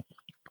pre-sequel.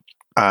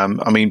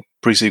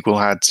 Pre-sequel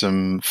had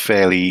some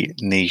fairly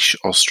niche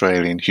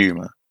Australian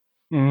humour.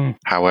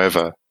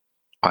 However,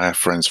 I have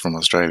friends from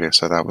Australia,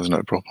 so that was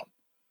no problem.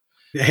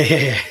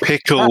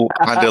 Pickle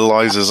and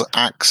Eliza's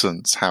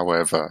accents,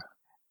 however.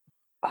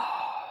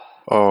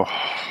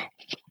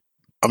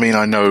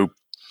 I know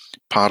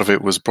part of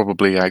it was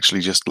probably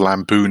actually just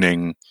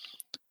lampooning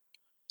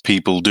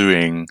people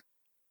doing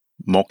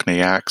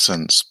Mockney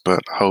accents,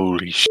 but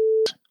holy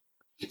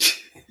shit.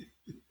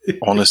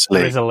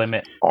 Honestly, there's a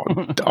limit.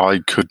 I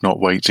could not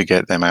wait to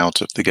get them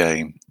out of the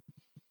game.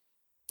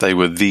 They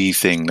were the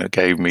thing that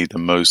gave me the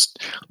most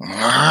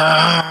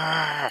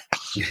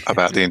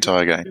about the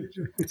entire game.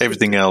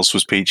 Everything else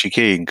was peachy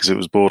keen because it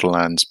was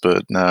Borderlands,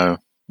 but no.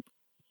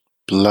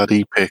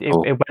 Bloody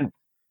Pickle.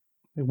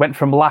 It went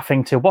from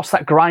laughing to what's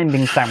that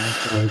grinding sound?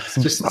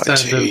 Just the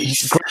sound of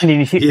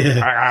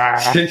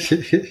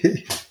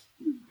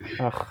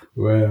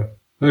Wow.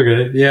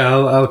 Okay. Yeah,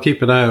 I'll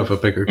keep an eye out for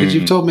Pickle because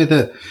you've told me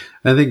that.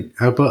 I think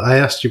I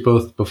asked you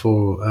both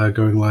before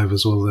going live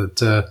as well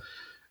that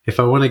if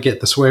I want to get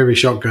the sweary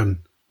shotgun,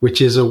 which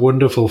is a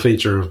wonderful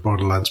feature of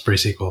Borderlands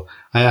pre-sequel,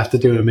 I have to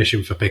do a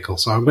mission for Pickle.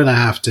 So I'm going to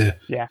have to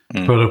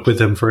put up with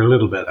them for a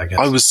little bit, I guess.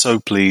 I was so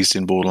pleased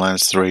in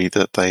Borderlands 3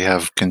 that they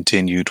have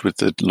continued with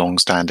the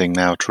long-standing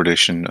now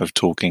tradition of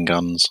talking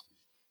guns.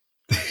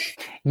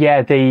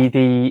 Yeah,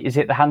 is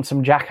it the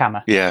handsome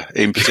jackhammer? Yeah,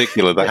 in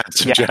particular the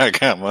handsome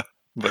jackhammer.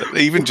 But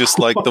even just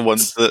like the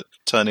ones that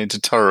turn into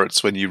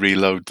turrets when you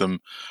reload them,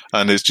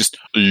 and it's just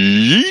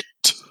yeet.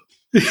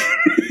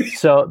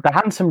 So the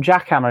handsome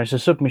jackhammer is a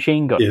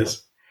submachine gun.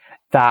 Yes.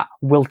 That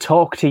will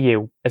talk to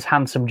you as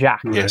Handsome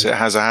Jack. Yes, it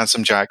has a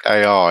Handsome Jack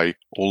AI,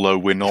 although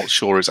we're not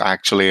sure it's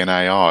actually an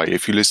AI.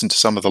 If you listen to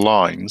some of the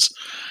lines,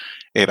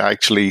 it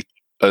actually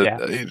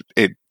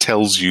it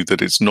tells you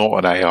that it's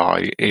not an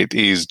AI. It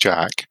is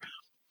Jack.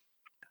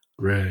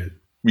 Right.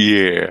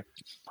 Yeah.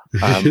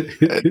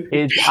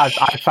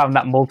 I found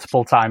that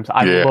multiple times.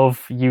 I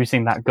love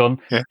using that gun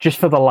just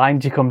for the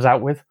lines he comes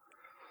out with.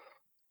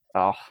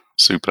 Oh,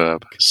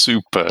 superb.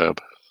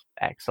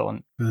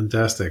 Excellent.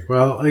 Fantastic.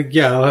 Well,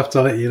 I'll have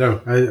to let you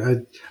know.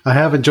 I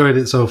have enjoyed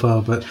it so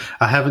far, but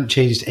I haven't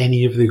changed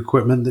any of the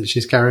equipment that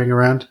she's carrying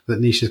around, that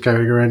Nisha's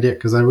carrying around yet,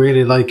 because I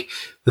really like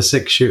the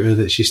 6-shooter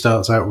that she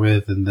starts out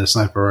with and the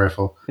sniper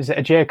rifle. Is it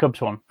a Jacobs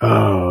one?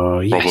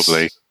 Oh, yes.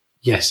 Probably.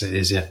 Yes, it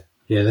is, yeah.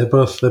 Yeah, they're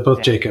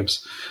both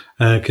Jacobs.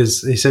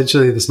 Because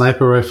essentially the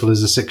sniper rifle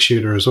is a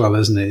 6-shooter as well,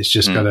 isn't it? It's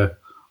just got a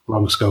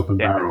long scope and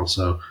barrel,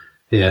 so...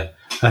 Yeah,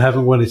 I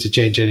haven't wanted to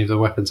change any of the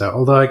weapons out,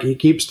 although he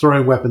keeps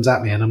throwing weapons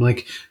at me, and I'm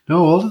like,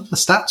 no, all of the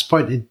stats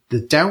point in the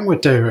downward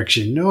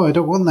direction. No, I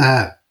don't want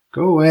that.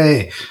 Go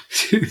away.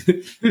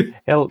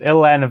 He'll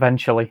learn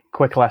eventually.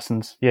 Quick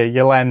lessons.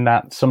 You learn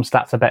that some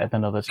stats are better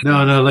than others.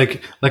 No,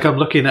 like I'm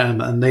looking at them,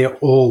 and they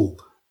all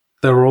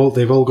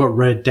they've all got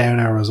red down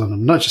arrows on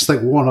them, not just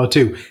like one or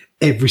two,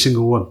 every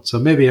single one. So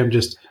maybe I'm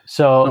just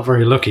not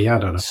very lucky. I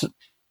don't know.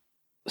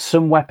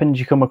 Some weapons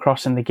you come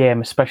across in the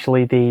game,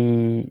 especially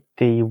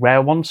the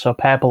rare ones, so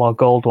purple or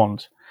gold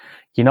ones,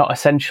 you're not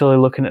essentially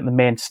looking at the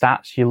main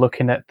stats. You're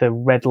looking at the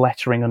red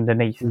lettering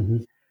underneath,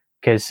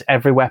 because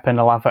every weapon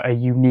will have a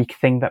unique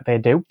thing that they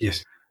do.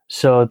 Yes.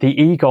 So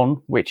the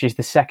Egon, which is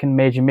the second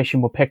major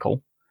mission with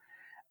Pickle,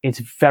 it's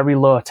very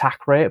low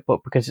attack rate,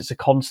 but because it's a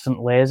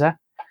constant laser,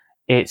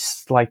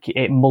 it's like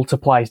it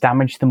multiplies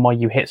damage the more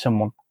you hit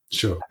someone.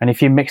 Sure. And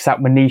if you mix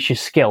that with Nisha's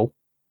skill,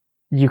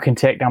 you can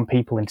take down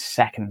people in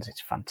seconds.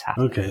 It's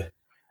fantastic. Okay.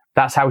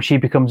 That's how she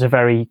becomes a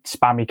very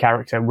spammy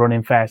character,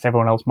 running first,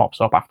 everyone else mops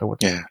up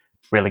afterwards. Yeah.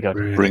 Really good.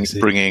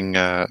 Bringing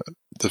the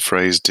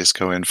phrase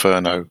Disco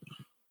Inferno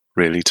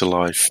really to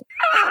life.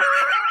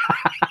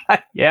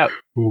 Yeah.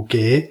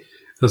 Okay.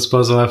 I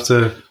suppose I'll have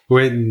to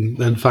wait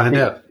and find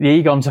out. The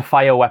Egon's a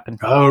fire weapon.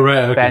 Oh,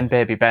 right. Okay. Ben,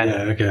 baby, Ben.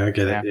 Yeah, okay, I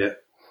get it. Yeah.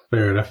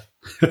 Fair enough.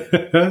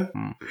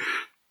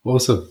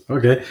 Awesome.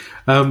 Okay.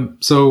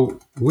 So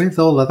with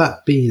all of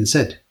that being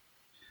said,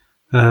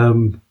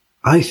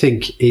 I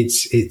think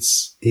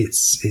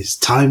it's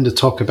time to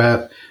talk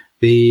about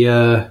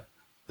the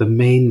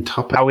main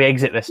topic. How we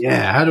exit this.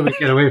 Yeah, how do we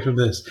get away from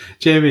this?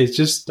 Jamie,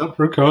 just stop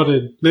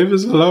recording. Leave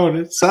us alone.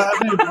 It's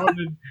Saturday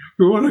morning.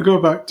 We want to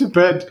go back to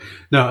bed.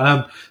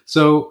 No,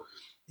 so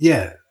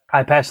yeah.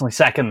 I personally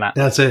second that.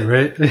 That's it,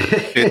 right?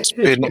 It's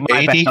been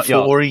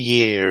 84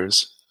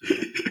 years.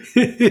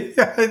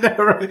 I know,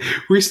 right?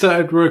 We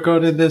started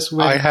recording this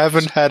when I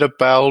haven't had a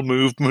bowel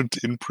movement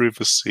in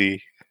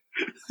privacy.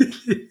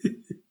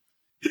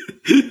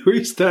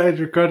 We started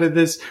recording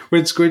this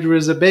when Squid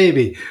was a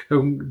baby.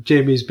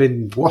 Jamie's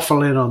been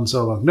waffling on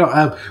so long.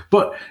 No,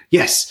 but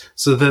yes.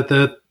 So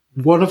the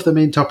one of the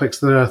main topics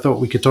that I thought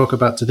we could talk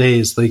about today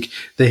is like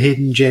the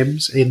hidden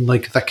gems in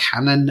like the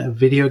canon of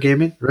video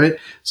gaming, right?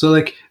 So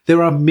like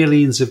there are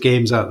millions of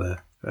games out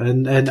there,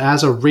 and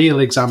as a real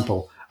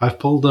example, I've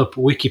pulled up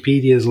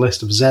Wikipedia's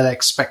list of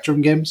ZX Spectrum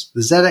games.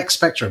 The ZX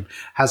Spectrum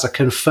has a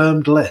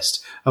confirmed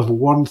list of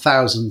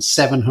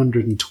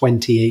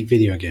 1,728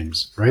 video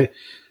games, right?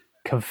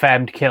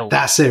 Confirmed kills.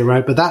 That's it,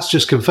 right? But that's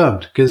just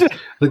confirmed because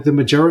like the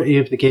majority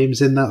of the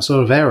games in that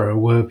sort of era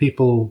were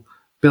people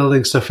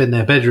building stuff in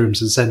their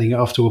bedrooms and sending it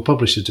off to a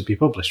publisher to be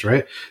published,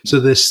 right? So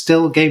there's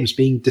still games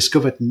being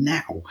discovered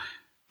now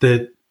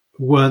that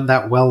weren't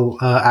that well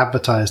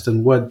advertised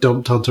and were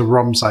dumped onto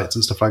ROM sites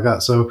and stuff like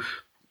that. So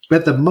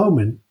at the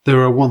moment,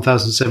 there are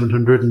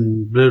 1,700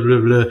 and blah, blah,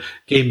 blah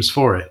games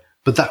for it.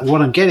 But that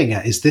what I'm getting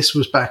at is this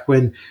was back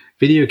when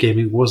video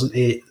gaming wasn't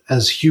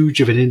as huge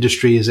of an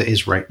industry as it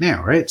is right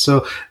now, right?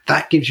 So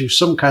that gives you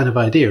some kind of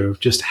idea of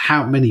just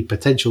how many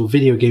potential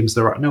video games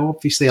there are. Now,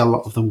 obviously, a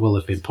lot of them will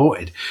have been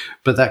ported,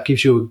 but that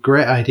gives you a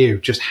great idea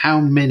of just how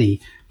many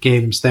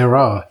games there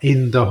are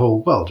in the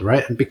whole world,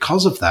 right? And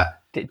because of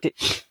that...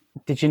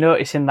 Did you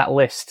notice in that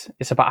list,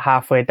 it's about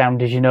halfway down,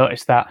 did you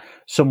notice that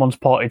someone's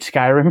ported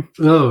Skyrim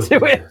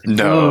to it?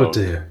 No. Oh,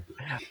 dear.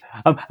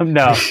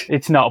 No,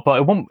 it's not,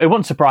 but it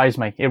won't surprise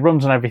me. It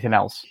runs on everything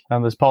else,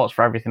 and there's ports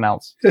for everything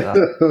else. So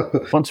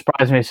it won't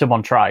surprise me if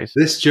someone tries.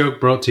 This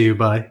joke brought to you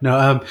by...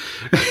 No,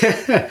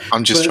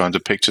 I'm just trying to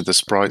picture the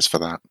sprites for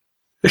that.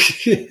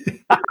 It's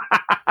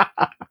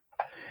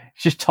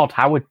just Todd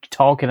Howard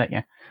talking at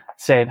you,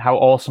 saying how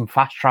awesome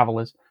fast travel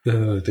is.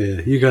 Oh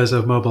dear, you guys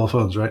have mobile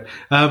phones, right?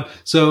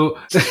 So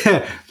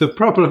the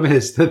problem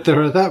is that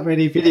there are that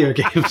many video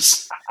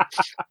games.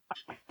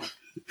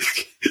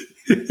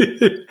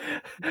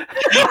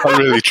 I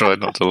really tried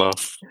not to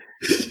laugh.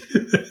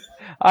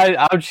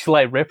 I'll just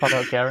let it rip. I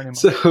don't care anymore.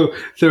 So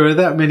there are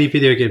that many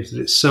video games that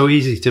it's so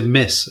easy to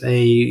miss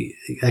a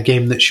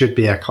game that should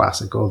be a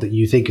classic or that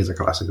you think is a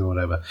classic or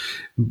whatever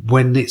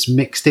when it's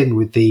mixed in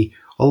with the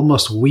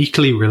almost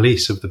weekly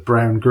release of the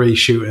brown-grey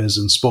shooters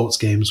and sports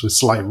games with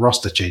slight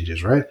roster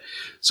changes, right?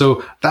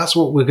 So that's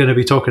what we're going to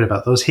be talking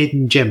about, those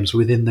hidden gems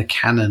within the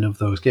canon of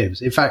those games.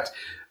 In fact,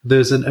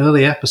 there's an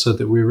early episode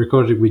that we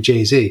recorded with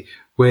Jay-Z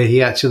where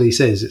he actually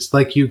says, it's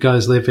like you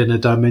guys live in a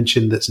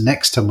dimension that's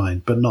next to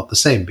mine, but not the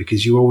same,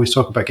 because you always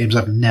talk about games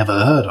I've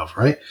never heard of,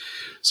 right?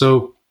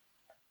 So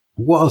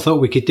what I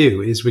thought we could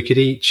do is we could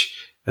each,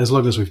 as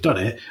long as we've done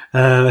it,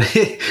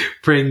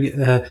 bring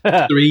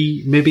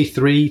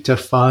 3 to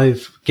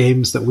 5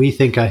 games that we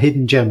think are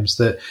hidden gems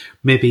that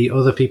maybe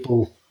other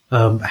people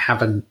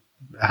haven't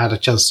had a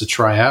chance to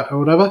try out or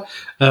whatever,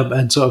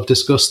 and sort of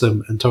discuss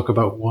them and talk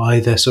about why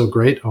they're so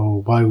great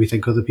or why we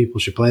think other people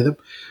should play them.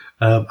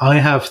 I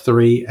have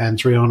 3 and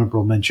 3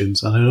 honourable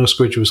mentions, and I know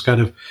Squidge was kind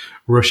of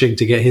rushing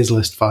to get his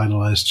list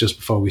finalised just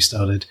before we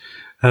started.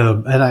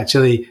 And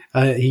actually,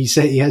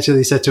 he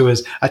actually said to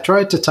us, I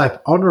tried to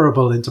type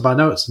honourable into my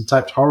notes and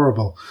typed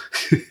horrible.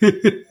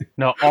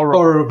 No,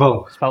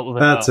 horrible. Horrible.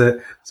 That's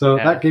it. So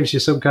that gives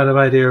you some kind of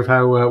idea of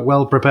how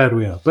well prepared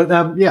we are.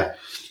 But yeah.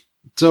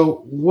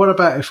 So what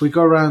about if we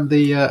go around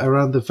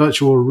the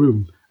virtual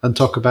room and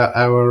talk about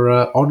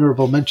our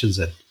honourable mentions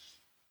then?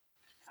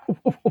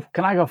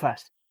 Can I go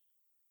first?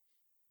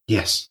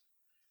 Yes.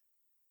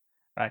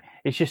 Right.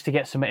 It's just to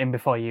get something in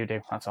before you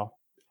do. That's all.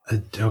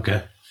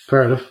 Okay,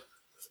 fair enough.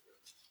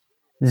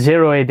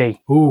 0 AD.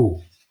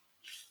 Ooh.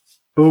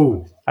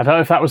 I don't know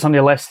if that was on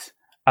your list.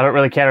 I don't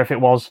really care if it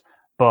was,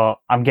 but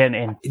I'm getting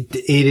in.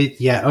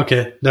 Yeah,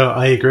 okay. No,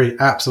 I agree.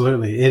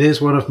 Absolutely. It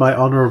is one of my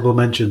honourable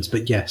mentions,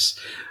 but yes.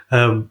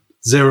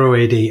 0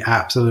 AD,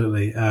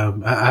 absolutely.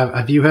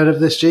 Have you heard of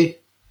this, G?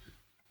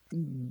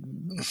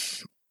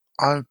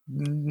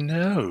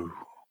 No.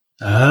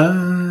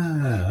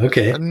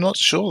 Okay. I'm not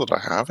sure that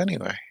I have,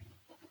 anyway.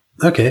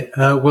 Okay.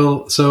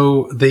 Well,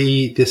 so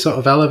the sort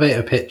of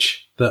elevator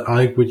pitch that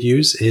I would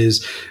use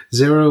is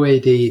 0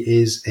 AD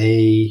is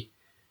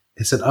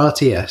it's an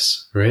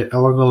RTS, right?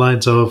 Along the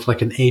lines of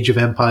like an Age of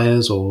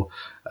Empires or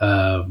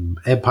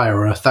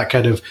Empire Earth, that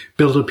kind of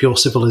build up your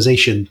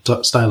civilization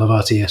style of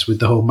RTS with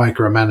the whole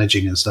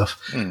micromanaging and stuff.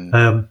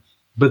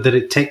 But that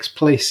it takes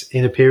place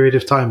in a period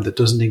of time that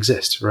doesn't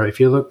exist, right? If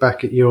you look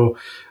back at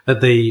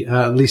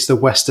at least the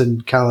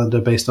Western calendar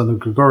based on the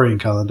Gregorian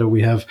calendar,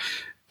 we have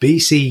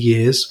BC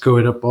years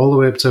going up all the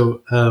way up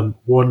to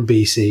 1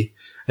 BC,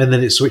 and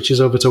then it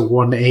switches over to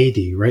 1 AD,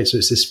 right? So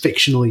it's this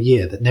fictional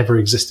year that never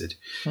existed.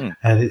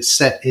 And it's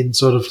set in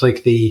sort of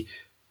like they've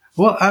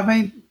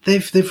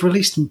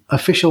released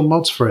official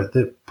mods for it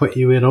that put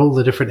you in all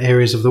the different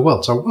areas of the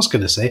world. So I was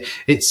going to say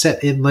it's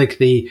set in like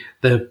the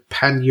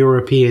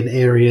pan-European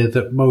area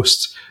that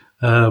most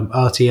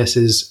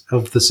RTSs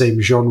of the same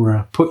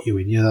genre put you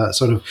in. You know, that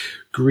sort of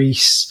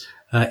Greece,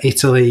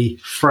 Italy,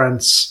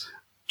 France,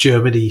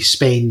 Germany,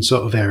 Spain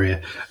sort of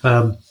area.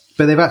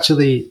 But they've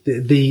actually,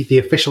 the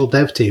official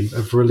dev team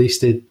have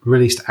released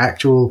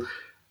actual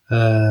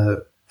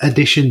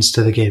additions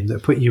to the game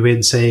that put you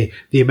in, say,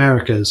 the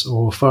Americas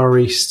or Far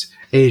East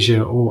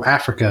Asia or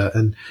Africa,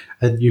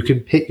 and you can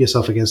pit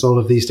yourself against all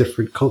of these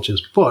different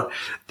cultures. But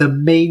the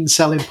main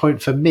selling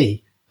point of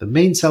the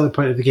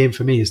game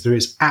for me is that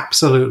it's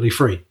absolutely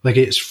free. Like,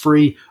 it's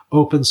free,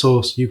 open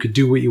source. You could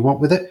do what you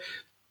want with it,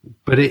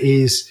 but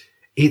it's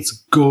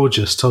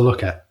gorgeous to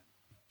look at.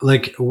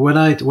 Like, when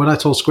I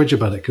told Squidge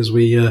about it, because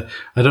I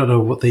don't know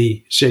what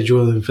the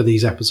scheduling for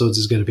these episodes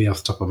is going to be off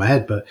the top of my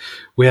head, but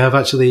we have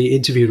actually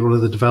interviewed one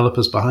of the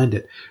developers behind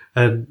it.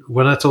 And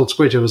when I told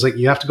Squidge, I was like,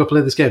 you have to go play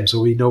this game so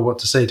we know what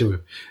to say to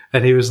him.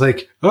 And he was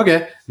like,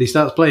 okay. And he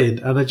starts playing,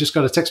 and I just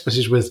got a text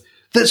message with,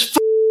 there's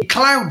f***ing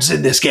clouds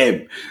in this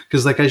game!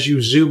 Because, like, as you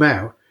zoom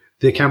out,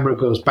 the camera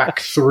goes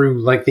back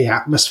through, like, the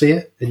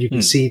atmosphere, and you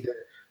can see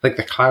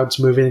the clouds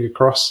moving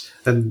across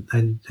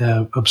and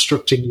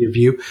obstructing your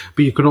view.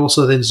 But you can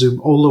also then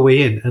zoom all the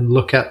way in and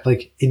look at,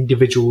 like,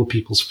 individual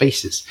people's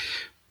faces.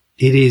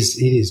 It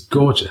is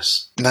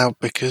gorgeous. Now,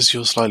 because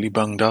you're slightly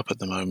bunged up at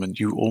the moment,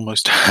 you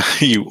almost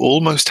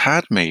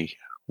had me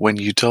when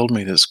you told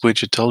me that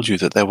Squidge had told you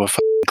that there were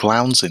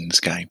clowns in this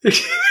game.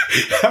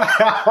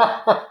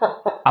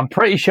 I'm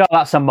pretty sure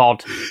that's a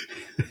mod.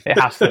 It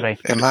has to be.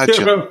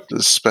 Imagine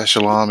the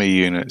special army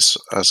units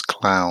as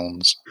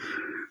clowns.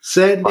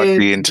 Send I'd in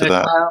be into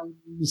that.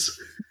 Clowns.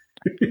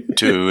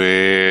 Do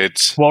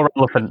it. War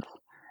elephants.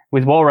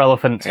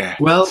 Yeah.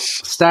 Well,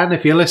 Stan,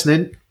 if you're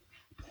listening,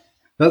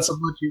 that's a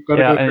mod you've got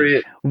to go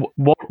create.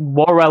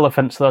 War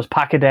elephants, those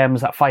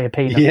pachyderms that fire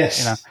peanuts.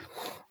 Yes.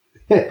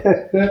 You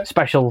know.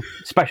 special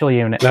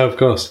unit. No, of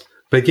course.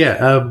 But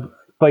yeah.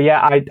 But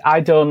yeah, I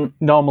don't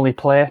normally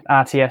play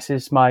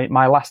RTSs.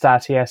 My last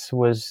RTS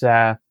was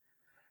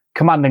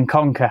Command and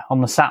Conquer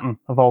on the Saturn,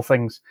 of all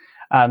things.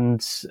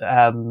 And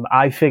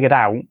I figured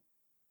out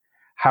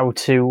how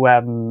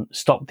to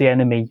stop the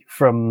enemy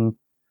from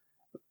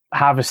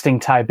harvesting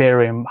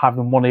Tiberium,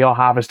 having one of your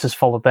harvesters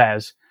follow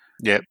theirs.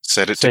 Yep,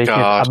 set it so to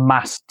guard.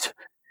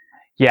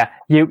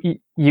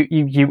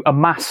 You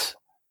amass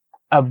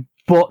a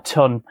butt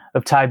ton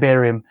of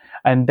Tiberium,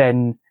 and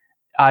then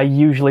I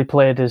usually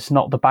played as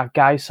not the bad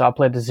guys, so I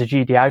played as the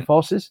GDI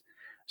forces.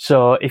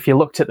 So if you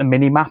looked at the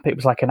mini-map, it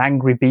was like an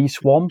angry bee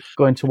swarm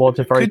going towards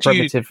a very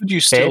primitive Could you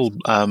still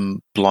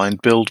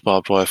blind build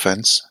barbed wire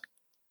fence?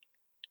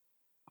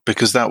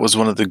 Because that was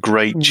one of the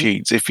great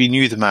cheats. If you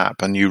knew the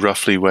map and knew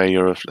roughly where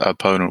your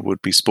opponent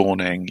would be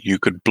spawning, you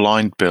could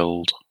blind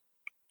build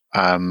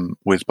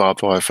with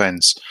barbed wire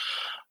fence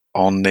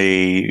on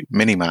the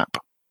mini-map.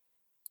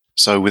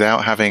 So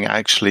without having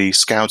actually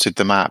scouted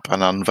the map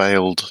and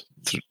unveiled,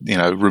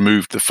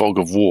 removed the fog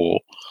of war,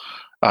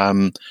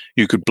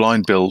 you could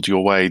blind build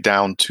your way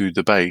down to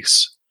the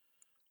base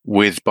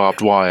with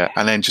barbed wire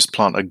and then just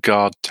plant a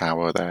guard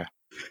tower there.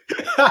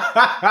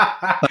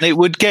 And it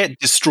would get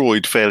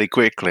destroyed fairly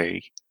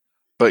quickly,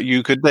 but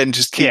you could then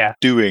just keep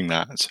doing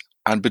that.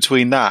 And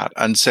between that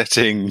and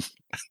setting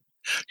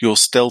your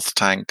stealth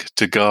tank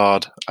to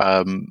guard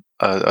a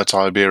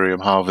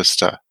Tiberium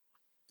harvester,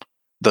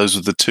 those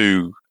are the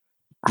two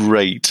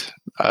great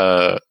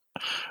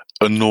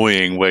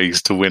annoying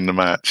ways to win the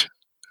match.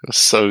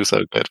 So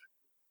good.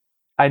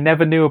 I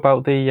never knew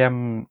about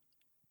the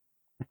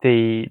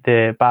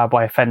barbed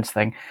wire fence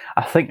thing.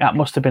 I think that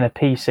must have been a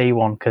PC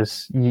one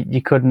because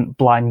you couldn't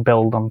blind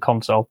build on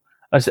console.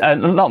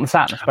 Not on the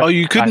Saturn. Oh,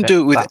 you couldn't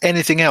do it with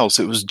anything else.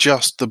 It was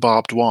just the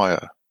barbed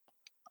wire.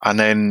 And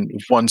then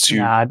once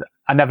you... I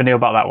I never knew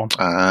about that one.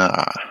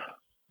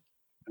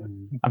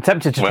 I'm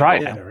tempted to try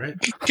it. Yeah, right.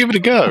 Give it a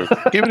go.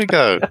 Give it a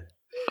go.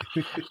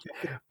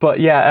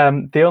 But yeah,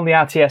 the only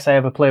RTS I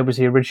ever played was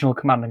the original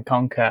Command and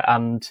Conquer,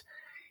 and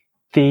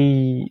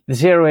the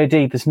Zero AD.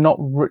 There's not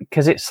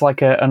because it's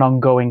like an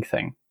ongoing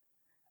thing.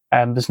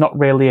 There's not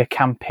really a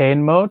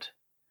campaign mode.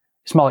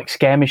 It's more like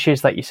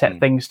skirmishes that you set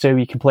things to.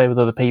 You can play with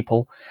other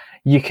people.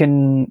 You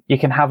can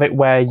have it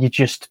where you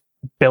just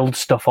build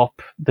stuff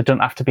up. There don't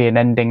have to be an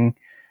ending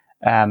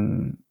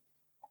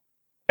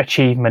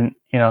achievement,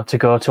 to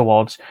go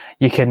towards.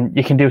 You can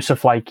do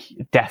stuff like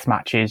death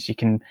matches. You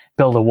can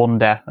build a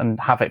wonder and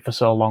have it for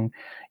so long.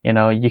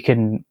 You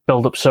can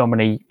build up so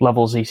many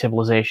levels of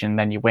civilization,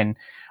 then you win.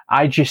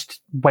 I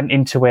just went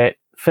into it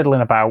fiddling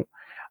about,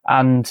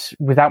 and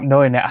without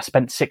knowing it, I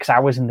spent 6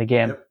 hours in the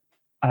game,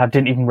 and I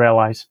didn't even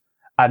realize.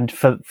 And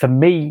for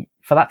me,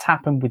 for that to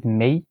happen with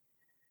me,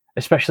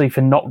 especially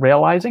for not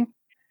realizing,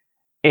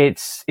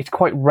 it's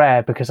quite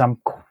rare because I'm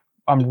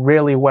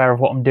really aware of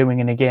what I'm doing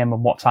in a game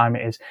and what time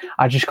it is.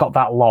 I just got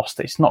that lost.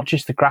 It's not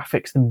just the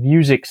graphics; the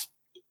music's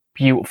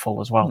beautiful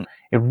as well.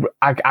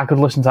 I could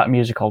listen to that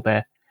music all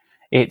day.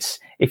 It's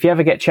if you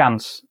ever get a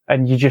chance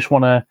and you just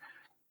want to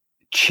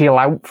chill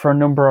out for a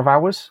number of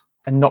hours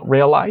and not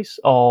realize,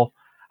 or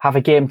have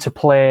a game to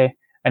play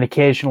and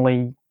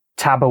occasionally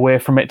tab away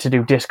from it to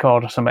do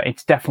Discord or something,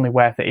 it's definitely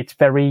worth it.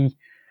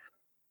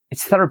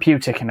 It's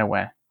therapeutic in a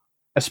way.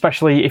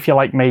 Especially if you're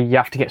like me, you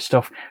have to get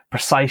stuff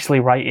precisely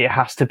right. It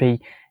has to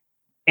be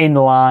in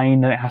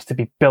line and it has to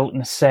be built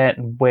in a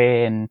certain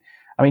way. And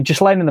I mean,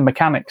 just learning the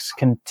mechanics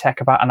can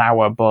take about an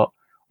hour, but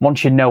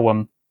once you know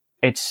them,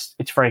 it's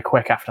very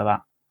quick after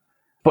that.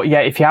 But yeah,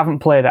 if you haven't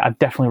played it, I'd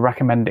definitely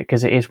recommend it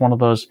because it is one of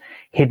those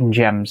hidden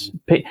gems.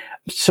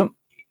 Some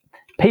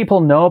people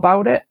know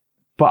about it,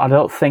 but I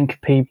don't think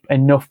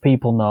enough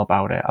people know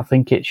about it. I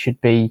think it should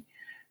be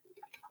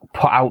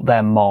put out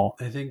there more.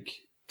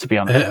 To be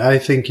honest, I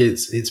think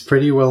it's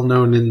pretty well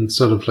known in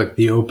sort of like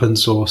the open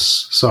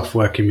source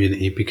software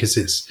community because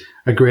it's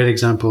a great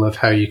example of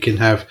how you can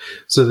have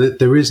so that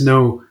there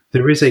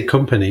is a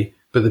company,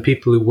 but the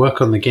people who work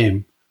on the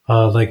game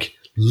are like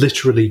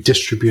literally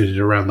distributed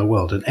around the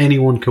world, and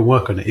anyone can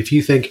work on it. If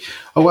you think,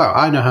 oh wow,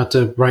 I know how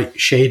to write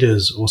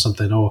shaders or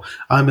something, or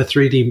I'm a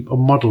 3D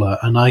modeler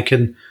and I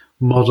can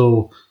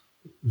model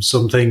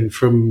something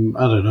from,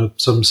 I don't know,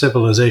 some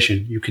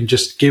civilization, you can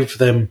just give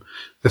them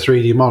the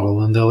 3D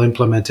model and they'll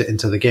implement it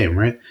into the game,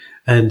 right?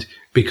 And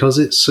because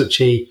it's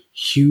such a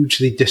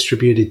hugely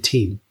distributed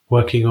team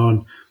working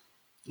on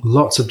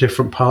lots of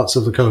different parts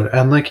of the code,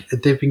 and like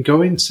they've been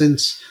going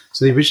since,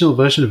 so the original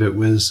version of it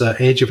was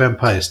Age of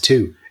Empires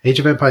 2. Age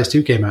of Empires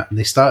 2 came out and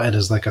they started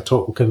as like a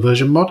total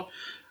conversion mod,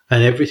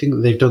 and everything that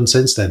they've done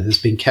since then has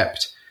been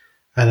kept.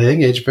 And I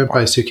think Age of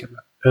Empires 2 came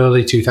out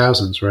early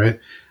 2000s, right?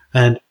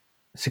 And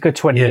it's a good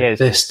 20 years.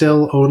 They're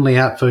still only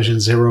at version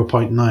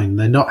 0.9.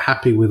 They're not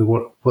happy with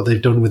what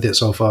they've done with it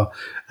so far.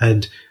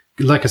 And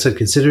like I said,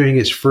 considering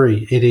it's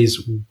free, it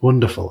is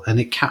wonderful.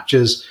 And it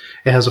has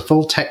a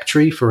full tech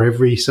tree for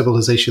every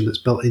civilization that's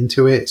built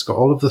into it. It's got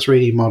all of the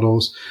 3D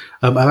models.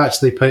 I've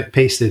actually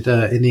pasted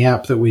in the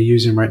app that we're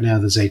using right now,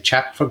 there's a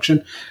chat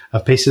function.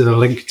 I've pasted a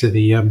link to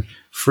the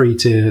free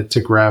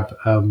to grab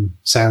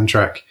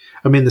soundtrack.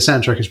 I mean, the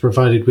soundtrack is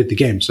provided with the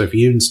game, so if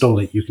you install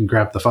it, you can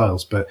grab the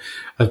files. But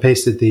I've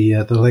pasted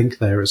the link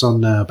there. It's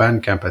on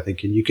Bandcamp, I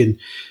think, and you can.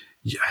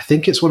 I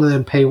think it's one of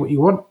them pay what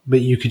you want,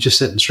 but you could just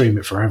sit and stream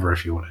it forever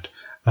if you wanted.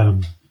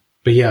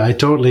 But yeah, I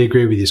totally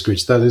agree with you,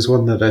 Screech. That is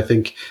one that I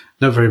think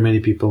not very many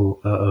people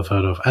have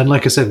heard of. And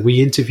like I said,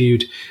 we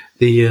interviewed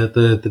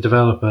the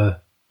developer,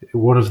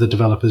 one of the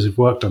developers who've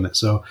worked on it.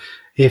 So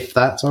if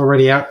that's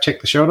already out,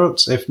 check the show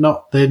notes. If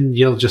not, then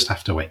you'll just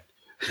have to wait.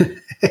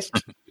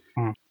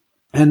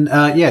 And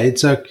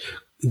it's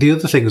the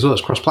other thing as well,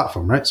 it's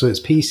cross-platform, right? So it's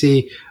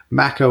PC,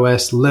 Mac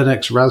OS,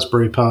 Linux,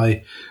 Raspberry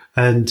Pi,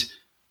 and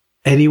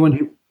anyone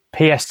who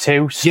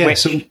PS2,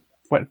 Switch.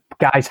 When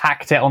guys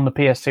hacked it on the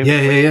PS2.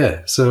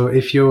 Yeah. So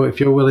if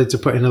you're willing to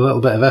put in a little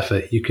bit of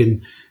effort, you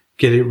can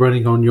get it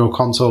running on your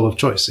console of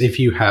choice if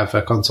you have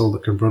a console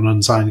that can run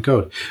unsigned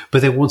code.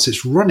 But then once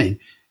it's running,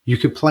 you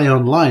could play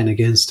online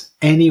against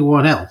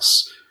anyone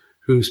else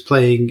who's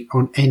playing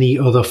on any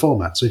other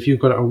format. So if you've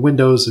got it on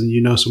Windows and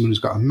you know someone who's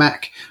got a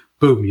Mac,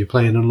 boom, you're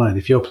playing online.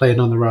 If you're playing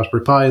on the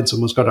Raspberry Pi and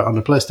someone's got it on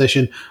a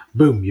PlayStation,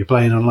 boom, you're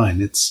playing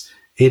online.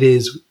 It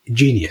is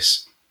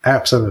genius.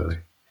 Absolutely.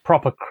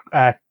 Proper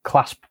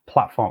cross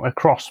platform.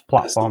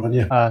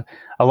 Yeah.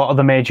 A lot of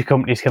the major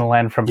companies can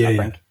learn from it, I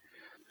think.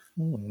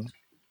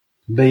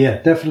 But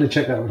yeah, definitely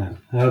check that one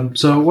out.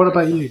 So what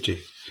about you,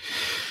 G?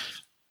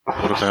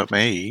 What about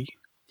me?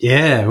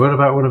 Yeah, what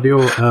about one of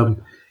your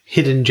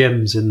hidden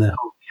gems in there?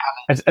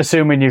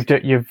 Assuming you've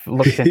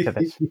looked into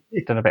this,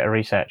 done a bit of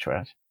research,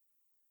 right?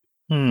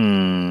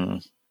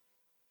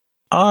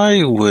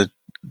 I would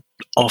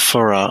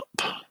offer up.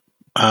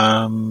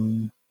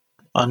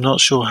 I'm not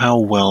sure how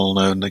well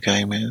known the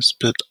game is,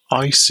 but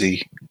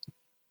Icy.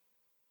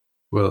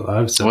 Well,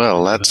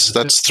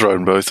 that's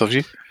thrown both of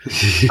you.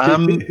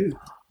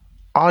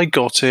 I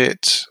got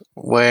it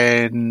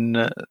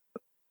when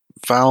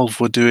Valve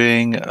were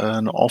doing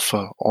an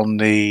offer on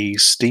the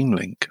Steam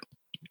Link,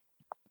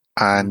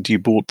 and you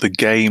bought the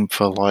game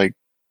for like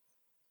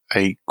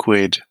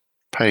 £8,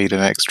 paid an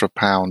extra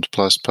 £1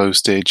 plus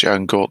postage,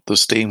 and got the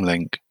Steam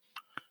Link.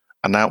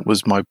 And that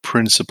was my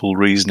principal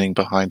reasoning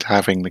behind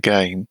having the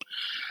game.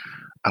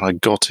 And I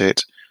got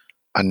it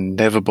and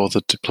never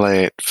bothered to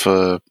play it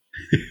for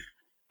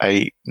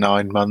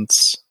 8-9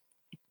 months,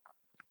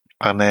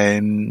 and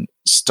then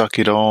stuck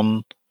it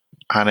on,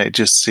 and it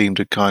just seemed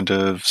a kind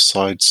of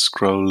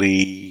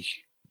side-scrolly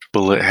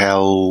bullet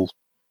hell,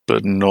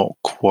 but not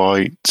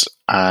quite.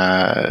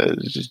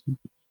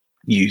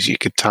 Use your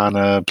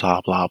katana,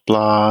 blah, blah,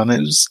 blah. And it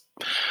was...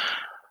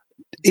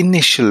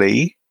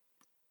 Initially,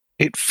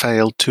 it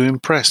failed to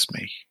impress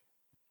me.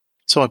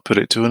 So I put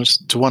it to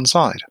one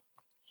side.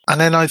 And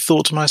then I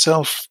thought to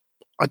myself,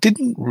 I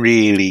didn't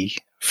really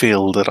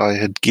feel that I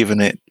had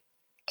given it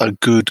a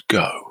good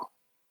go,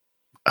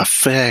 a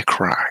fair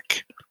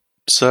crack.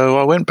 So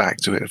I went back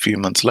to it a few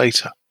months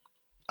later,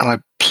 and I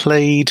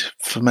played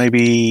for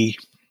maybe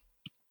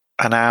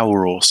an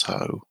hour or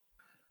so,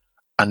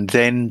 and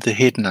then the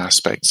hidden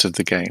aspects of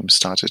the game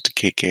started to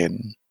kick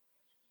in,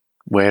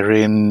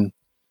 wherein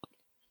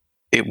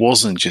it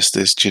wasn't just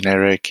this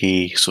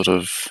generic-y sort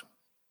of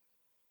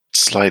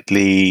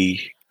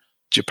slightly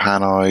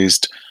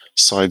Japanized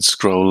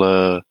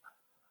side-scroller.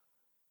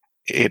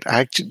 It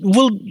actually,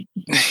 well,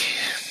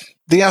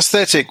 the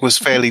aesthetic was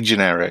fairly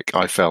generic,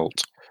 I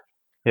felt.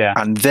 Yeah.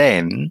 And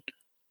then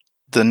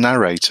the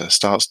narrator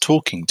starts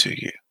talking to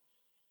you.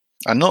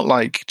 And not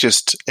like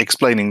just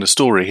explaining the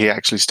story, he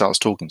actually starts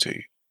talking to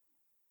you,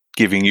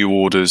 giving you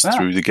orders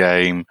through the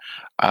game.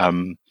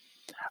 And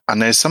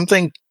there's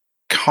something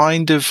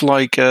kind of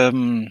like,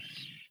 not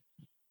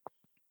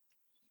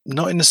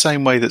in the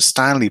same way that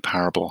Stanley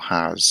Parable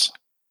has,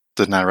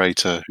 the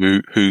narrator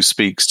who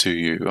speaks to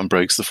you and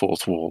breaks the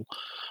fourth wall.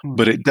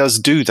 But it does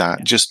do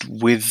that just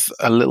with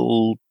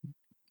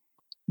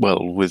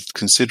with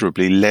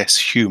considerably less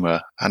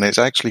humour, and it's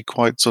actually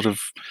quite sort of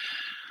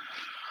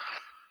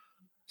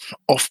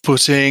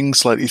off-putting,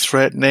 slightly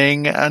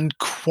threatening, and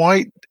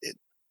quite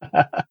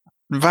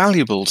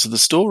valuable to the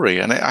story.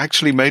 And it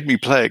actually made me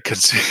play it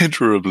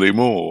considerably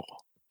more,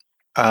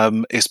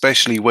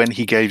 especially when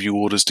he gave you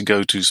orders to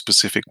go to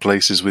specific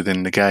places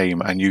within the game,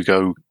 and you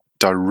go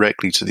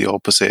directly to the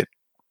opposite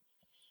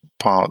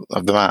part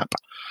of the map,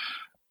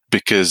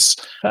 because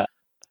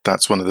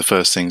that's one of the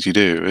first things you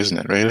do, isn't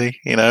it, really?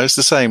 You know, it's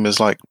the same as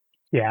like,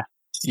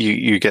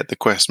 you get the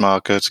quest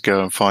marker to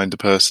go and find the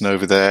person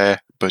over there,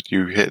 but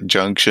you hit a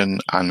junction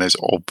and there's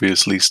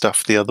obviously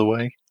stuff the other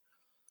way.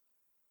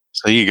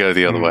 So you go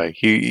the other way.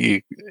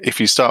 You if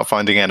you start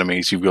finding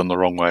enemies, you've gone the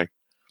wrong way.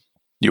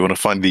 You want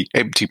to find the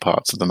empty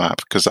parts of the map,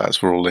 because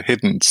that's where all the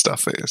hidden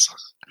stuff is.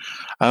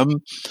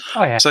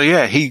 So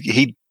yeah,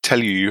 he'd tell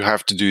you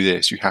have to do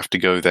this, you have to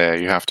go there,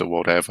 you have to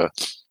whatever.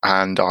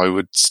 And I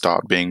would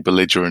start being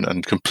belligerent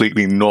and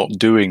completely not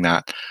doing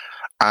that.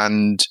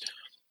 And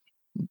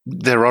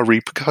there are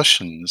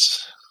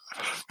repercussions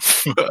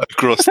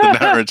across the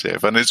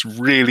narrative, and it's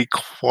really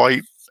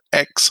quite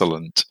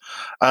excellent.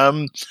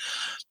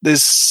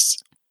 There's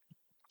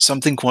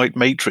something quite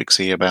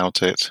Matrixy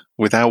about it,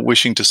 without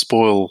wishing to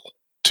spoil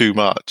too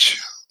much.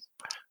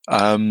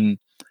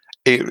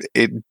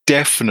 It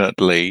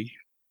definitely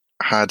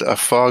had a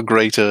far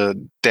greater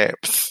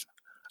depth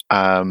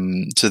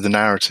to the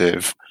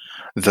narrative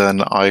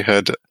than I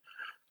had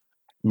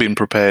been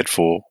prepared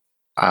for.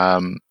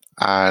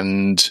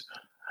 And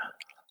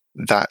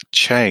that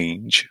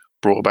change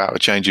brought about a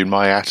change in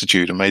my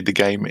attitude and made the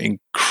game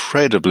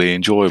incredibly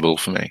enjoyable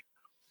for me.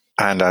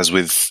 And as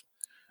with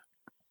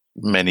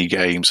many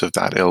games of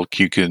that ilk,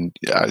 you can,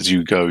 as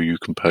you go, you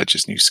can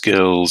purchase new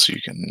skills,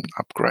 you can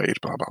upgrade,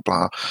 blah, blah,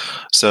 blah.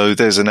 So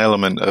there's an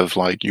element of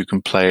like, you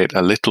can play it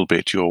a little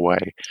bit your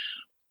way,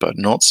 but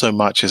not so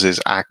much as it's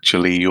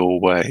actually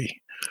your way.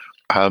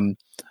 And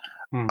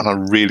I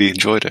really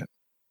enjoyed it.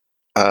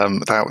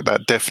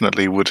 That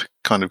definitely would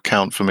kind of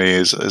count for me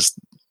as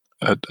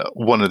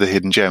one of the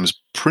hidden gems,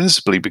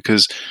 principally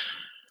because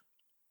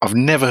I've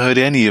never heard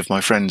any of my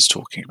friends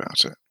talking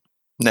about it.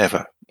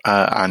 Never.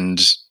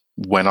 And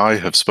when I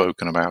have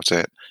spoken about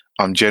it,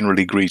 I'm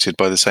generally greeted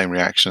by the same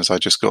reaction as I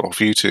just got off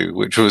you two,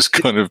 which was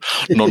kind of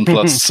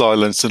nonplussed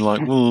silence and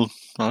like, well,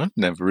 I've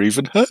never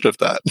even heard of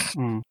that.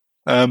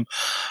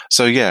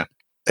 So yeah,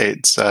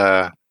 it's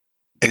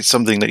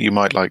something that you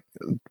might like,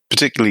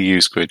 particularly you,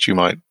 Squid. You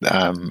might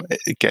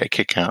get a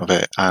kick out of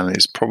it, and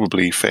it's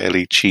probably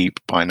fairly cheap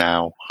by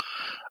now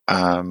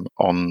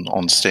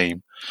on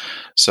Steam.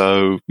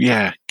 So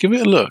yeah, give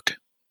it a look,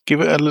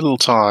 give it a little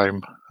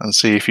time, and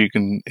see if you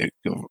can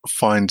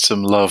find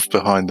some love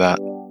behind that.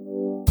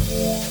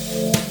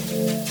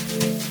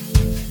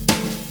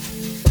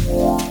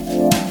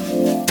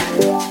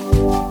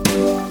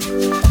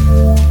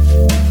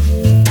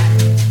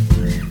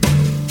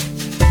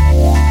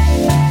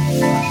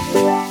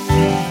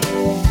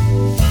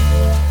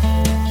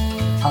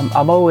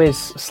 I'm always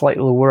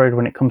slightly worried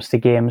when it comes to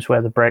games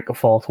where they break a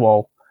fourth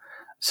wall.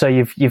 So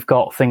you've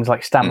got things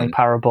like Stanley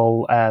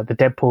Parable, the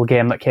Deadpool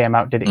game that came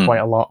out did it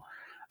quite a lot.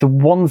 The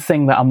one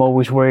thing that I'm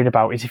always worried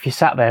about is if you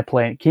sat there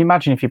playing, can you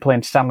imagine if you're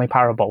playing Stanley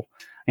Parable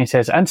and he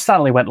says, and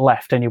Stanley went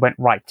left and you went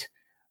right.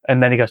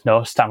 And then he goes,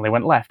 no, Stanley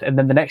went left. And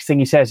then the next thing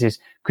he says is,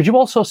 could you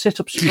also sit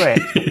up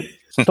straight?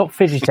 Stop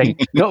fidgeting.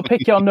 Don't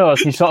pick your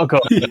nose. And you sort of go,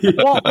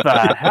 what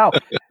the hell?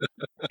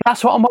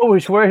 That's what I'm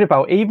always worried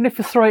about. Even if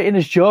you throw it in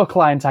as joke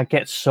lines, I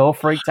get so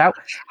freaked out.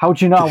 How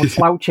do you know I was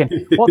slouching?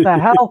 What the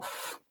hell?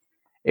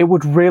 It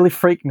would really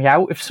freak me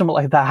out if something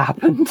like that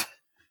happened.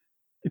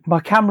 If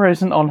my camera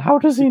isn't on, how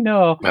does he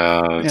know?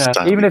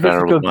 Even if it's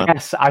a good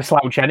guess, I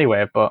slouch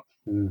anyway. But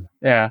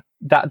yeah,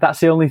 that's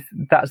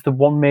the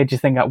one major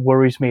thing that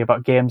worries me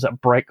about games that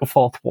break the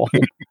fourth wall.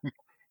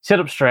 Sit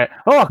up straight.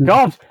 Oh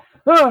God!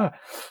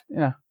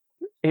 Yeah,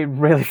 it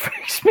really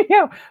freaks me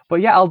out.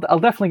 But yeah, I'll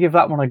definitely give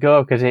that one a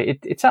go because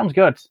it sounds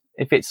good.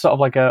 If it's sort of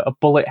like a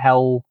bullet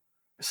hell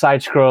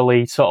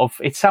side-scrolly sort of,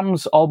 it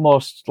sounds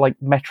almost like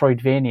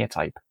Metroidvania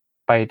type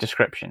by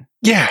description.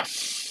 Yeah.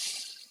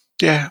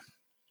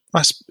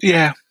 I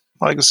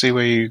can see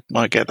where you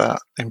might get that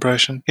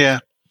impression. Yeah.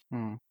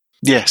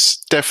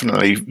 Yes,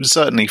 definitely.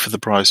 Certainly for the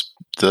price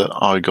that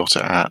I got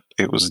it at,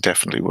 it was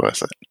definitely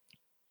worth it.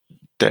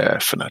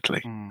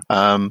 Definitely.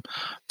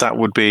 That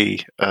would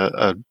be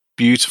a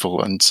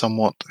beautiful and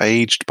somewhat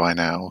aged by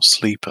now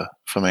sleeper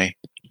for me.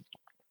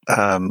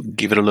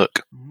 Give it a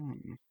look.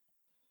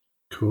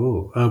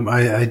 Cool.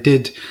 I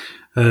did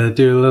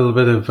do a little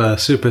bit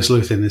of super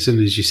sleuthing as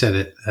soon as you said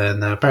it,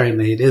 and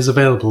apparently it is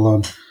available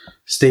on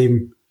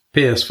Steam,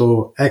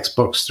 PS4,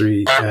 Xbox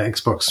 3,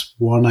 Xbox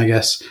One, I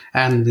guess,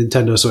 and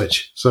Nintendo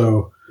Switch.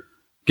 So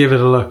give it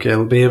a look.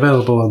 It'll be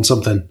available on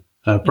something.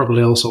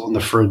 Probably also on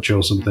the fridge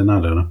or something. I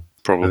don't know.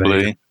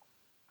 Probably.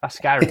 That's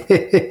scary.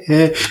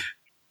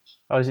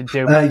 Or is it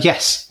Doom?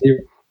 Yes.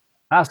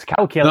 That's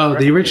calculated. No,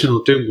 the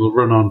original Doom will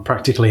run on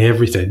practically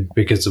everything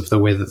because of the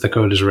way that the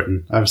code is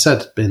written. I've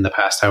said in the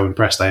past how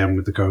impressed I am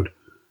with the code.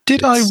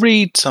 Did I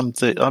read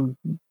something?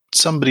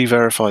 Somebody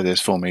verify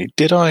this for me.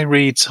 Did I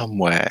read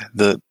somewhere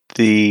that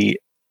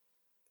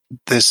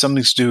there's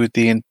something to do with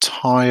the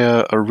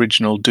entire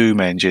original Doom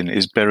engine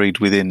is buried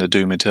within the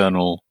Doom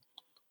Eternal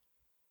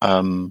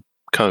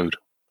code?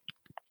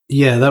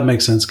 Yeah, that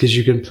makes sense because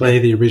you can play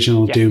the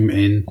original Doom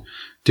in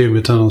Doom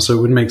Eternal, so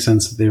it would make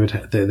sense that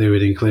they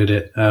would include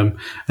it.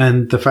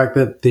 And the fact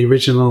that the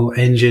original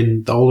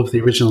engine, all of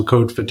the original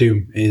code for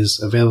Doom, is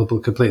available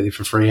completely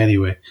for free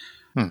anyway.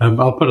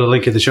 I'll put a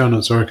link in the show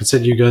notes, or I can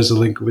send you guys a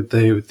link with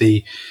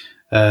the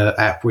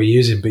app we're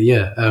using. But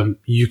yeah,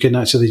 you can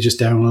actually just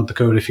download the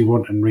code if you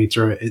want and read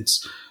through it.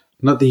 It's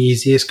not the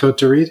easiest code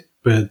to read,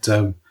 but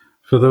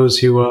for those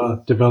who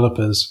are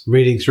developers,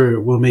 reading through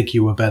it will make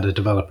you a better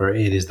developer.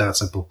 It is that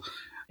simple.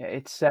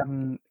 It's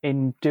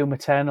in Doom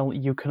Eternal,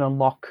 you can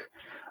unlock...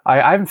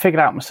 I haven't figured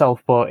it out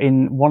myself, but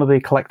in one of the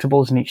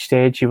collectibles in each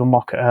stage, you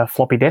unlock a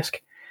floppy disk.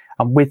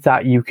 And with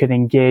that, you can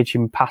engage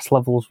in past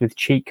levels with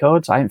cheat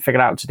codes. I haven't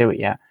figured out how to do it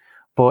yet.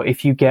 But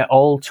if you get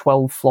all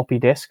 12 floppy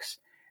disks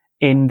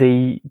in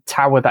the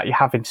tower that you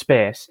have in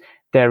space,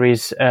 there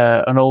is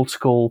an old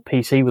school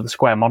PC with a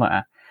square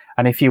monitor.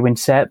 And if you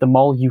insert them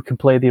all, you can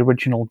play the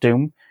original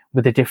Doom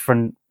with a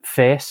different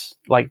face,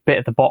 like bit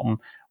at the bottom,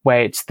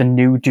 where it's the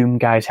new Doom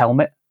guy's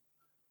helmet.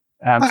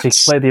 So you can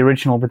play the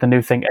original with the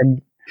new thing.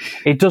 And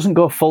it doesn't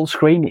go full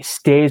screen. It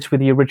stays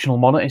with the original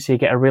monitor, so you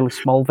get a really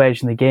small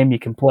version of the game you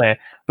can play,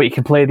 but you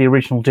can play the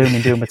original Doom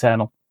in Doom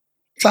Eternal.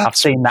 I've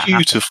seen that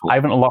beautiful. happen. I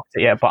haven't unlocked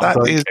it yet, but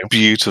that is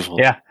beautiful.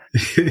 Yeah.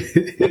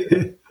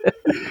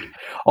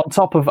 On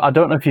top of, I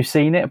don't know if you've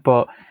seen it,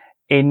 but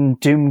in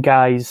Doom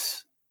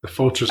Guy's the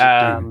Fortress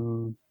of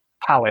Doom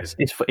palace,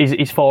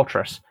 his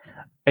fortress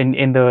in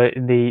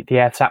the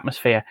Earth's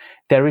atmosphere,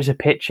 there is a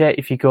picture.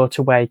 If you go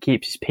to where he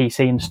keeps his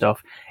PC and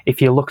stuff, if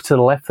you look to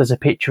the left, there's a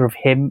picture of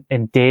him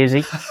and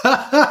Daisy,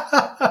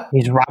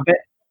 his rabbit.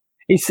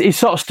 He's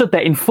sort of stood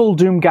there in full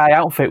Doom Guy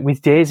outfit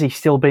with Daisy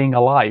still being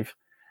alive.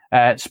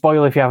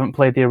 Spoiler if you haven't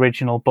played the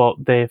original, but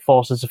the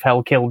forces of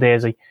hell kill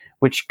Daisy,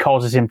 which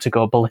causes him to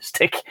go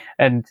ballistic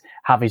and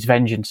have his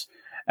vengeance.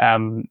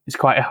 It's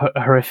quite a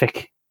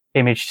horrific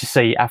image to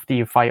see after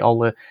you fight all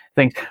the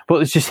things.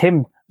 But it's just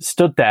him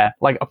stood there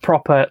like a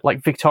proper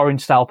like Victorian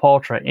style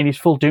portrait in his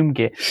full Doom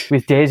gear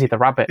with Daisy the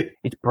rabbit.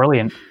 It's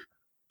brilliant.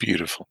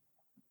 Beautiful.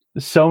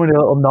 There's so many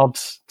little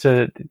nods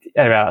to...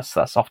 Anyway,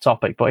 that's off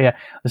topic, but yeah,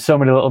 there's so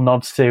many little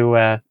nods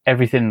to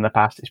everything in the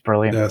past. It's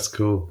brilliant. That's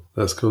cool.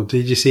 That's cool.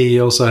 Did you see he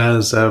also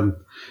has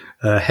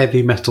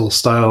heavy metal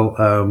style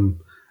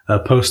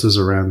posters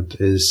around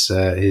his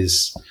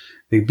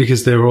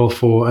because they're all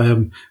for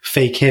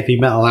fake heavy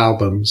metal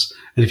albums,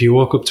 and if you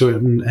walk up to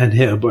it and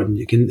hit a button,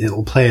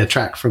 it'll play a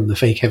track from the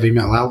fake heavy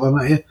metal album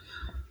at you.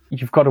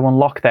 You've got to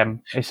unlock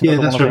them. That's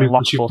right.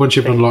 Once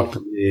you've unlocked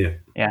them,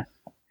 yeah.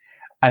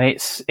 And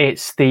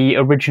it's the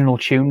original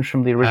tunes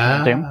from the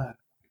original Doom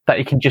that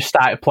you can just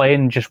start playing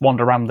and just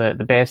wander around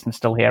the base and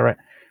still hear it.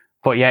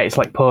 But yeah, it's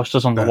like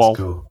posters on the wall.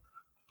 Cool.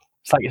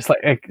 It's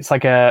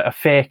like a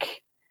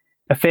fake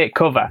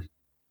cover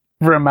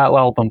for a metal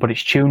album, but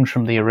it's tunes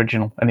from the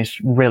original, and it's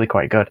really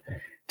quite good.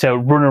 to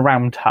run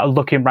around,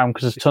 looking around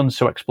because there's tons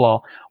to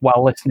explore,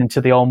 while listening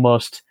to the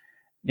almost,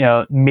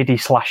 MIDI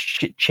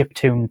 / chip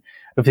tune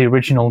of the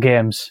original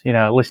games.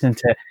 Listening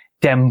to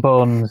Dem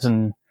Bones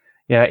and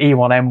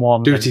E1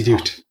 M1. Dooty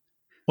doot.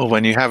 Well,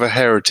 when you have a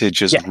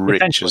heritage as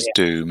rich as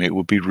Doom, it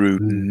would be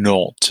rude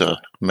not to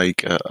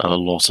make a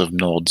lot of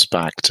nods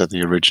back to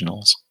the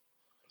originals.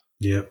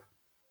 Yep.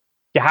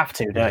 You have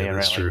to, don't you?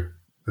 That's really? true.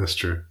 That's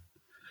true.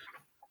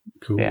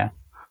 Cool. Yeah.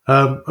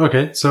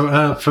 Okay,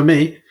 so for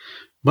me,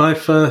 my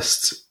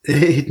first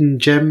hidden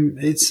gem,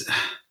 it's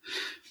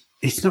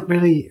not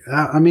really.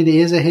 It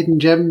is a hidden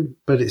gem,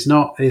 but it's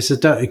not. It's a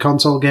dirty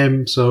console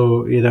game,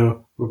 so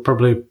we're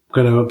probably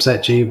going to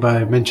upset you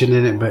by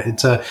mentioning it. But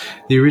it's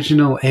the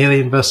original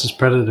Alien vs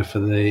Predator for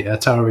the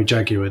Atari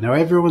Jaguar. Now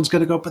everyone's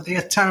going to go, but the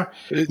Atari.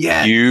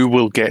 Yeah, you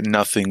will get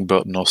nothing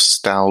but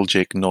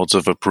nostalgic nods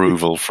of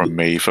approval from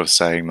me for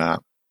saying that.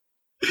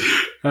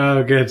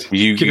 Oh, good.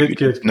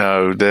 Good.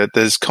 No,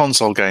 there's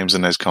console games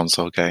and there's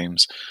console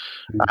games,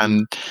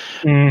 and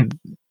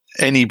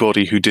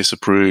anybody who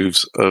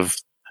disapproves of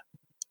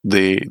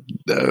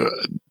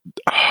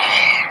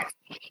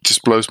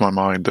just blows my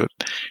mind that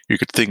you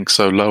could think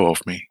so low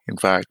of me. In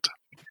fact,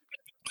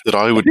 that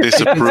I would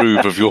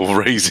disapprove of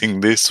your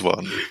raising this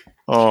one.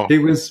 Oh, it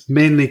was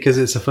mainly because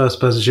it's a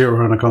first-person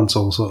shooter on a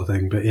console sort of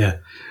thing. But yeah,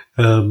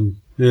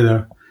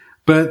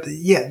 but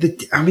yeah,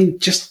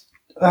 just.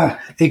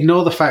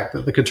 Ignore the fact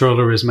that the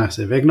controller is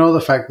massive. Ignore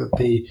the fact that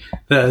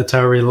that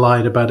Atari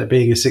lied about it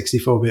being a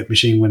 64-bit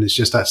machine when it's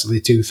just actually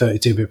two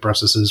 32-bit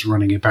processors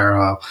running in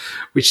parallel,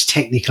 which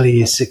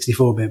technically is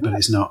 64-bit, but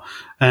it's not.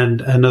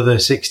 And another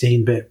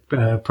 16-bit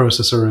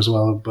processor as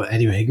well. But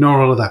anyway,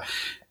 ignore all of that.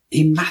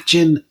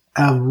 Imagine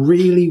a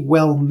really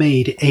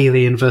well-made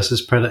Alien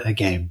versus Predator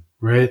game,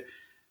 right?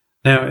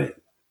 Now,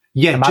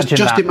 yeah,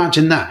 just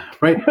imagine that,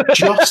 right?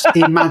 Just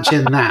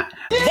imagine that.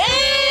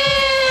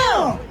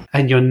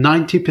 And you're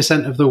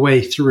 90% of the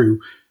way through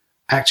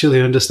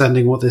actually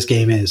understanding what this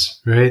game is,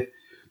 right?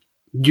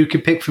 You can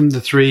pick from the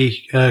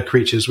three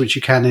creatures, which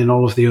you can in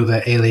all of the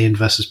other Alien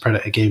versus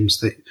Predator games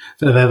that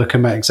have ever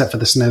come out, except for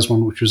the SNES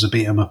one, which was a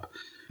beat-em-up.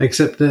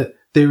 Except that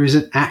there is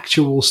an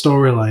actual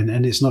storyline,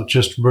 and it's not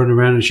just run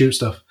around and shoot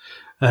stuff.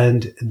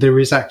 And there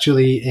is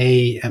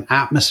actually an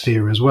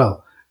atmosphere as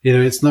well.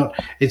 It's not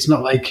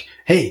like,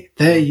 hey,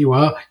 there you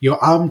are,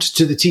 you're armed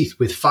to the teeth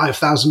with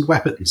 5,000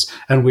 weapons,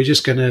 and we're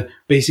just going to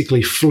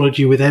basically flood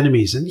you with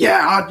enemies. And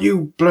yeah, aren't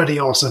you bloody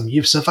awesome?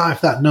 You've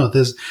survived that. No,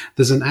 there's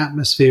an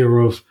atmosphere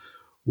of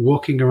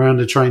walking around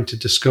and trying to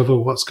discover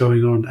what's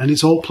going on. And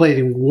it's all played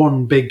in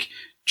one big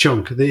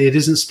chunk. It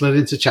isn't split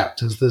into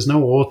chapters. There's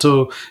no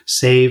auto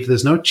save.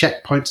 There's no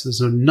checkpoints.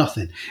 There's no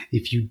nothing.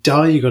 If you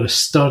die, you got to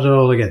start it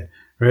all again,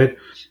 right?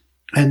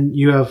 And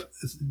you have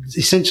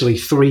essentially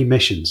 3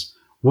 missions.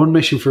 1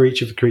 mission for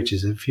each of the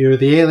creatures. If you're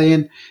the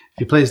alien, if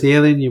you play as the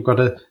alien, you've got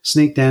to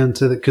sneak down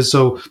to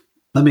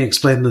let me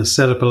explain the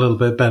setup a little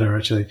bit better,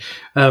 actually.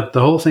 The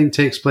whole thing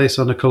takes place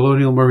on a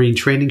Colonial Marine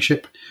training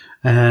ship,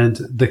 and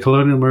the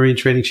Colonial Marine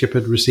training ship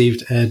had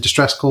received a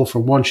distress call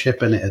from one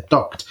ship and it had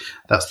docked.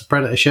 That's the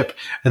Predator ship.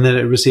 And then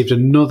it received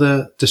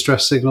another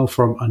distress signal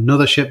from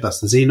another ship. That's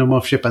the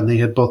Xenomorph ship. And they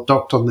had both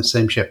docked on the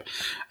same ship.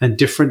 And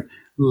different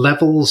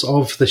levels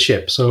of the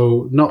ship.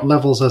 So not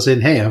levels as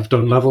in, hey, I've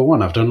done level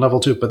 1, I've done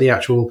level 2, but the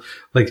actual,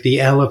 the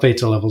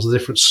elevator levels, the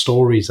different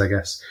stories, I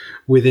guess,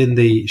 within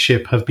the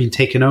ship have been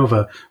taken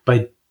over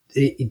by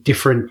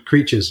different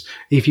creatures.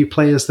 If you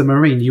play as the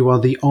Marine, you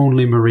are the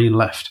only Marine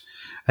left.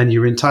 And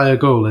your entire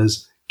goal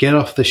is get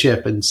off the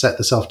ship and set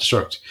the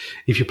self-destruct.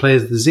 If you play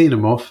as the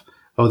Xenomorph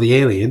or the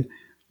alien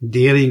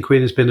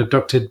queen has been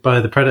abducted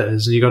by the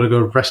Predators and you got to go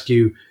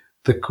rescue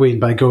the queen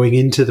by going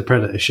into the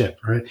Predator ship,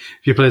 right?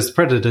 If you play as the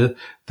Predator,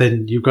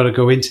 then you've got to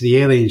go into the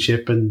alien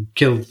ship and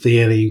kill the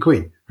alien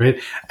queen, right?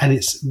 And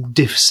it's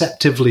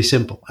deceptively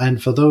simple.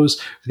 And for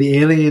the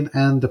alien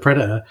and the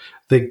Predator,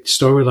 the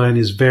storyline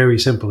is very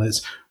simple.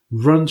 It's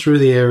run through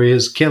the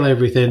areas, kill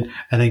everything,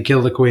 and then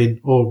kill the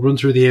queen, or run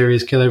through the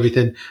areas, kill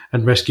everything,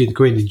 and rescue the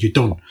queen, and you're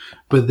done.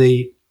 But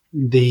the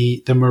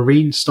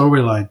Marine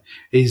storyline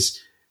is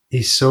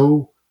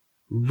so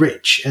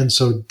rich and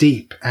so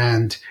deep,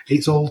 and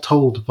it's all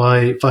told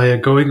via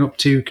going up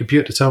to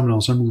computer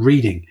terminals and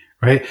reading,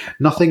 right?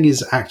 Nothing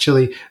is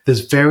actually,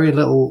 there's very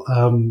little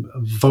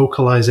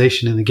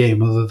vocalization in the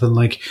game other than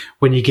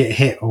when you get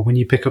hit or when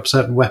you pick up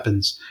certain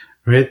weapons,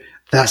 right?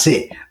 That's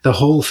it. The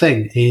whole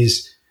thing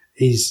is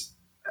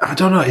I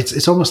don't know,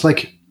 it's almost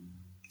like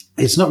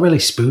it's not really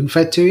spoon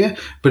fed to you,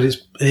 but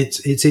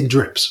it's in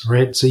drips,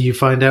 right? So you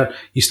find out,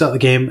 you start the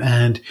game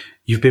and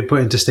you've been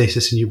put into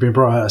stasis and you've been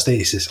brought out of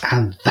stasis,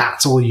 and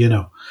that's all you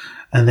know.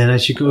 And then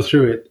as you go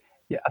through it,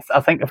 yeah,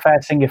 I think the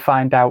first thing you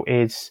find out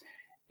is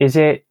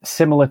it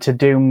similar to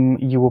Doom?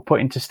 You were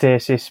put into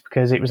stasis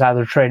because it was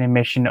either a training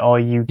mission or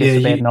you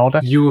disobeyed an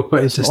order. You were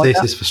put into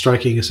stasis for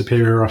striking a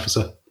superior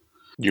officer.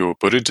 You were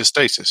put into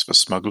stasis for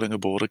smuggling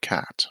aboard a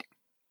cat.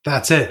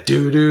 That's it.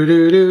 Do.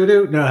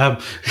 No,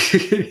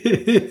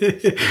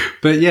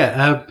 but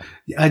yeah,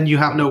 and you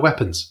have no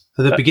weapons.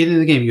 At the beginning of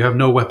the game, you have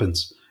no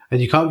weapons,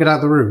 and you can't get out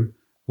of the room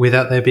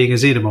without there being a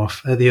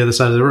xenomorph at the other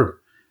side of the room.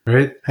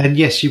 Right, and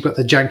yes, you've got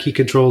the janky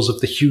controls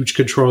of the huge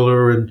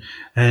controller,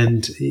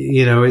 and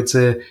you know it's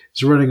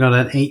running on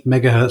an 8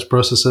 megahertz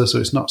processor, so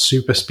it's not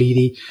super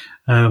speedy,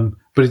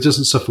 but it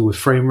doesn't suffer with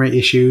frame rate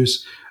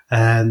issues,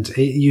 and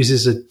it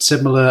uses a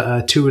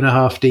similar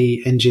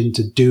 2.5D engine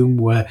to Doom,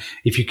 where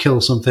if you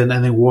kill something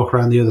and then walk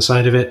around the other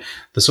side of it,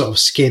 the sort of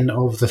skin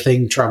of the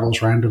thing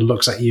travels around and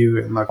looks at you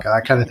and like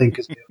that kind of thing.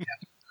 Because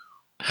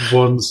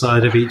one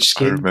side of each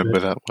skin. I remember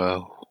that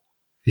well.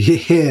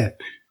 Yeah.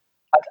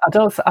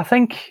 I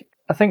think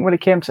when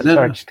it came to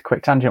just a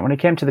quick tangent. When it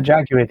came to the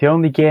Jaguar, the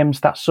only games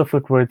that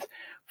suffered with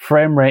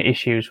frame rate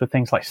issues were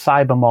things like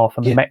Cybermorph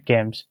and the Mech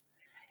games.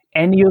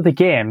 Any other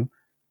game,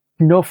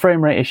 no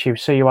frame rate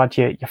issues. So you had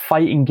your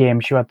fighting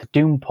games, you had the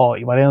Doom port,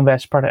 you had Alien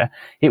vs Predator.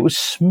 It was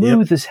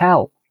smooth as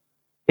hell.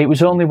 It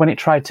was only when it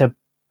tried to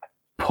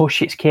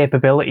push its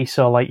capability.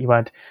 So like you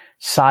had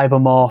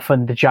Cybermorph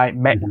and the giant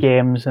Mech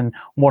games, and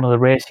one of the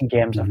racing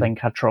games I think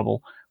had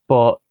trouble.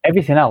 But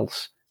everything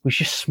else was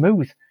just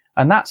smooth.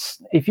 And that's,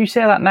 if you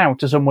say that now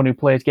to someone who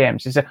plays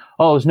games, they say,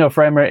 oh, there's no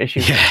frame rate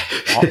issues.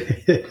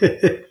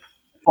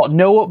 But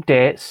no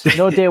updates,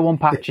 no day one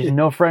patches,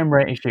 no frame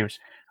rate issues.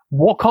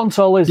 What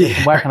console is it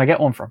and where can I get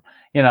one from?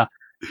 You know,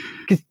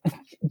 because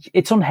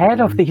it's unheard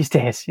of these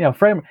days. You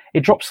know, it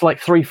drops like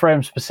 3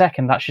 frames per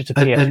second. That's just a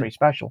PS3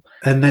 special.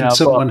 And then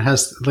someone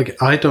has, like,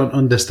 I don't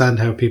understand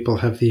how people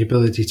have the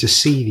ability to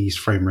see these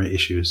frame rate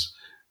issues.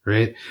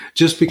 Right,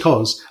 just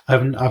because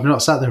I've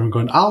not sat there and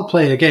gone, I'll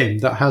play a game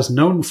that has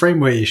known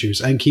frame rate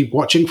issues and keep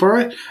watching for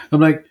it.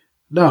 I'm like,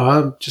 no,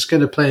 I'm just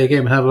going to play a game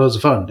and have loads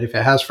of fun. If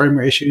it has frame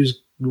rate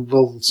issues,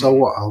 well, so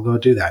what? I'll go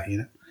do that, you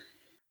know.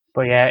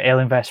 But yeah,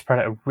 Alien vs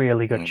Predator,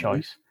 really good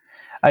choice.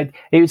 It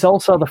was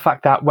also the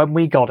fact that when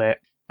we got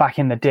it back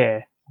in the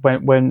day,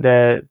 when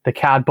the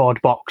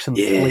cardboard box and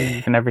the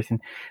sleeve and everything,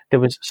 there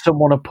was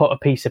someone had put a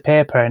piece of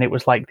paper and it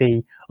was like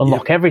the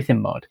unlock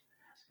everything mode,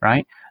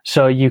 right?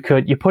 So you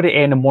put it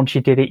in, and once you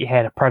did it, you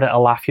had a Predator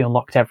laugh, you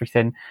unlocked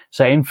everything.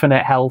 So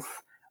infinite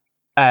health,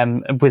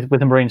 with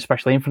the Marine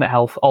especially, infinite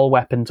health, all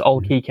weapons,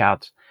 all key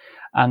cards.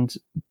 And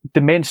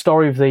the main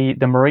story of the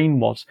Marine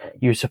was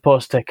you were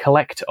supposed to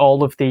collect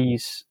all of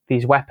these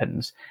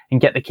weapons and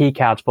get the key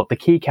cards, but the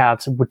key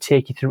cards would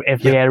take you through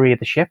every area of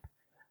the ship.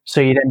 So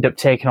you'd end up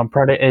taking on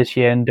Predators,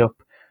 you end up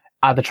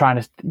either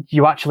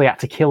you actually had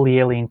to kill the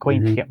alien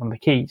queen to get one of the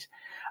keys.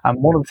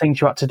 And one of the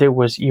things you had to do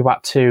was you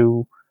had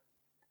to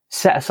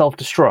set a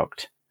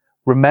self-destruct,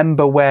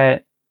 remember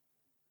where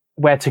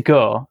to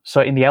go, so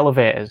in the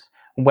elevators,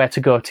 and where to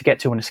go to get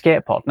to an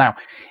escape pod. Now,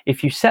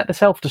 if you set the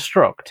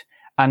self-destruct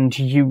and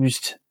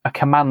used a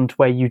command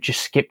where you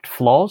just skipped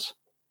floors,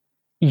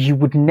 you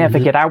would never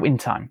get out in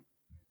time.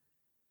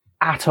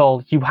 At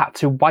all. You had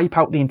to wipe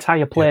out the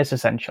entire place,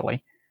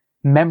 essentially,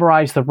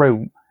 memorize the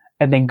route,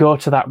 and then go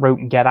to that route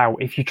and get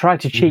out. If you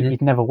tried to cheat,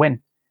 you'd never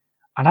win.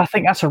 And I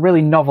think that's a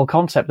really novel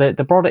concept. They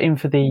brought it in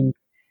for the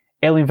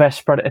Alien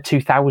vs Predator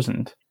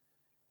 2000,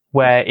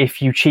 where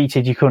if you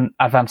cheated, you couldn't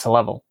advance a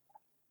level,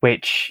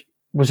 which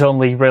was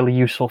only really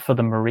useful for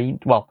the Marine.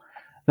 Well,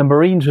 the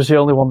Marines was the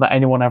only one that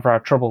anyone ever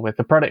had trouble with.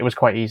 The Predator was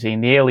quite easy,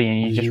 and the Alien,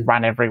 you just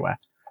ran everywhere.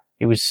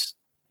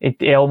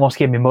 It almost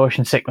gave me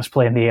motion sickness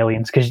playing the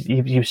Aliens because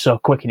you were so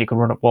quick and you could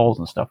run up walls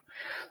and stuff.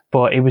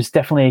 But it was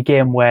definitely a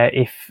game where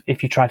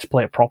if you tried to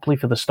play it properly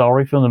for the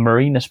story, for the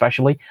Marine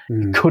especially,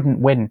 you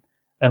couldn't win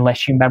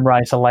unless you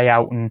memorized the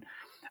layout. And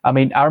I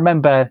mean, I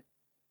remember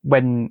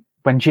when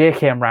Jay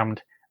came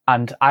round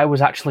and I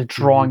was actually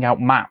drawing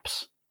out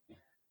maps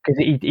because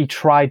he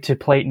tried to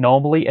play it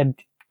normally, and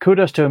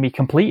kudos to him, he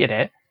completed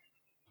it.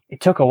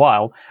 It took a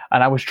while,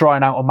 and I was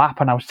drawing out a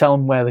map and I was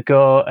telling him where to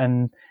go,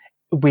 and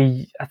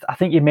I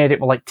think you made it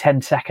with like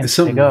 10 seconds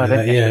to go,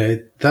 didn't you? Yeah,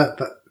 that.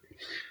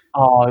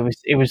 Oh,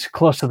 it was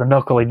close to the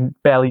knuckle. He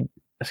barely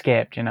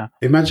escaped, you know.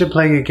 Imagine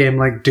playing a game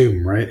like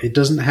Doom, right? It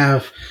doesn't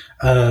have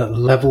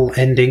level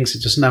endings.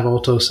 It doesn't have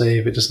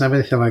autosave. It doesn't have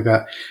anything like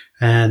that.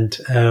 And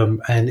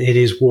it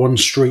is one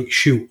straight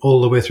shoot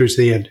all the way through to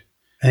the end.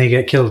 And you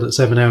get killed at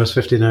 7 hours,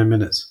 59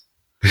 minutes.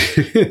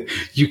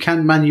 You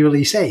can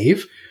manually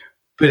save,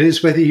 but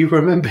it's whether you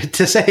remember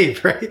to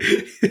save, right?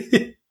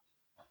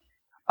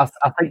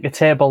 I think the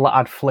table that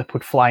I'd flip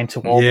would fly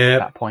into wall at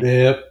that point.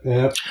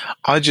 Yep.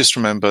 I just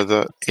remember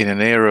that in an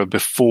era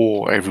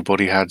before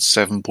everybody had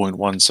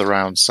 7.1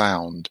 surround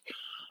sound,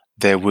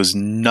 there was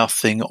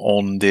nothing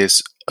on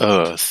this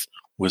earth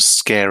was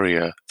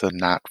scarier than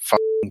that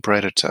fucking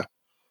Predator.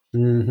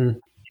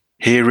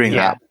 Hearing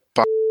that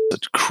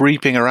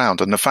creeping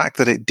around, and the fact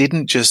that it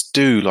didn't just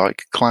do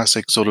like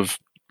classic sort of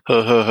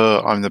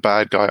I'm the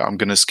bad guy, I'm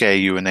going to scare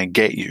you and then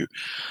get you.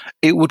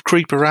 It would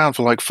creep around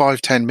for like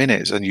 5-10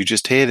 minutes and you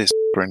just hear this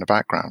in the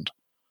background.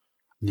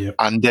 Yep.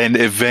 And then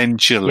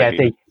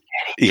eventually...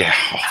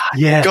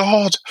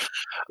 God!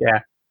 Yeah.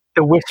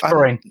 The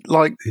whispering.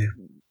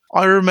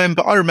 I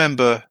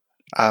remember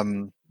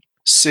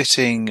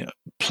sitting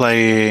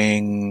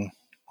playing,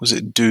 was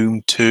it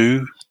Doom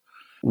 2?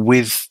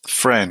 With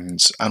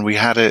friends, and we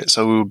had it,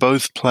 so we were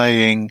both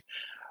playing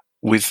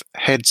with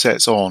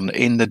headsets on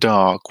in the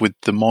dark with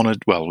the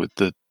with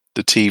the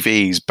the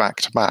TVs back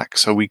to back,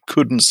 so we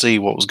couldn't see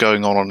what was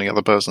going on the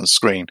other person's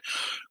screen,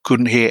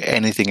 couldn't hear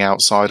anything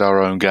outside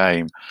our own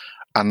game,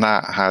 and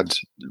that had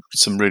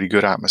some really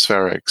good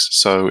atmospherics.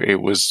 So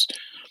it was,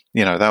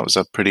 that was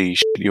a pretty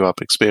shit you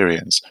up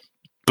experience.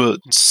 But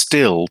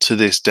still, to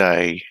this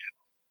day,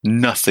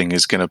 nothing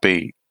is going to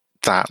beat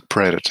that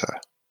Predator.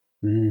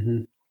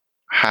 Mm-hmm.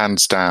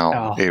 Hands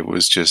down, It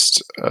was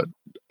just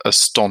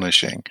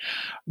astonishing.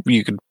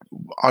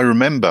 I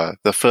remember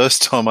the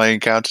first time I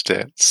encountered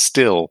it,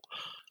 still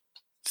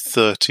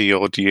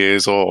 30-odd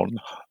years on,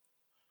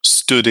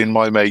 stood in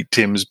my mate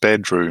Tim's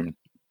bedroom,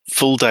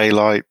 full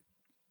daylight,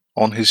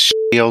 on his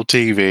shitty old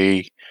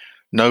TV,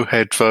 no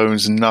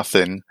headphones,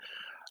 nothing,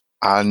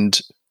 and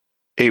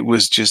it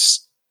was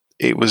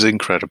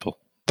incredible.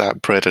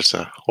 That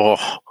Predator.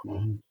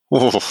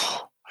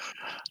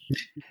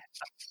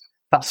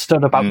 That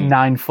stood about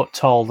 9 foot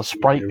tall. The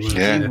sprite was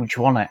huge,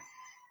 wasn't it?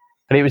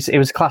 And it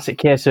was a classic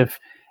case of,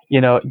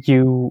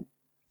 you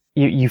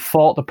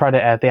fought the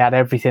Predator. They had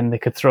everything. They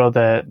could throw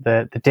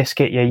the disc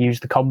at you, use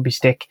the combi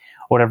stick,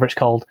 or whatever it's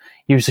called,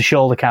 use the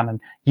shoulder cannon.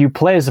 You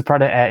play as the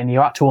Predator, and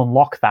you had to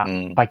unlock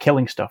that by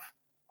killing stuff,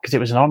 because it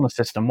was an honor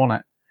system,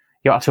 wasn't it?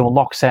 You had to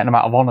unlock a certain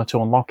amount of honor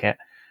to unlock it,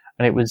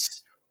 and it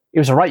was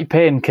a right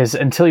pain, because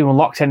until you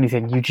unlocked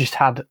anything, you just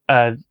had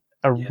a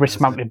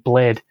wrist-mounted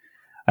blade,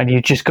 and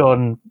you just go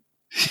and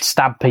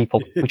stab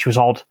people, which was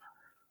odd.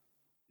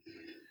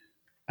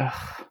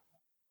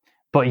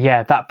 But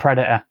yeah, that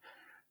Predator,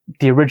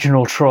 the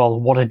original Troll,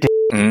 what a dick,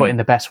 but in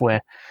the best way.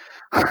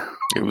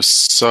 It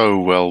was so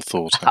well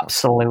thought out.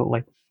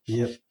 Absolutely.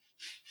 Yep.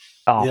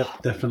 Oh.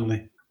 Yep,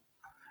 definitely.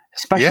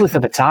 Especially for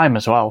the time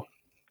as well.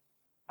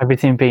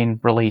 Everything being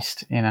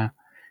released,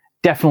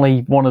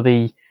 Definitely one of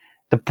the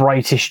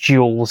brightest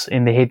jewels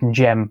in the hidden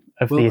gem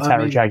of the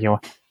Atari Jaguar.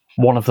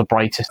 One of the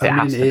brightest. It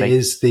has to be. It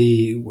is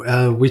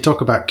we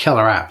talk about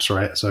killer apps,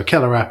 right? So a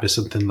killer app is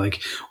something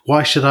like,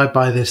 why should I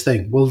buy this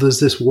thing? Well, there's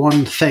this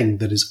one thing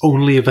that is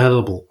only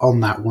available on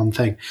that one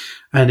thing.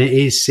 And it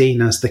is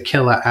seen as the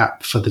killer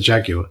app for the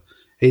Jaguar.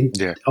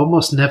 It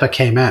almost never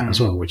came out as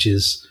well, which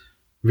is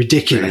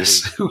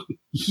ridiculous. Really?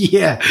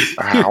 Yeah.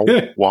 How?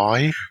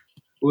 Why?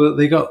 Well,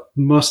 they got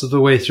most of the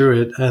way through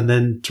it and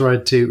then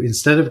tried to,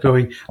 instead of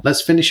going,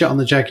 let's finish it on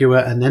the Jaguar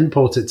and then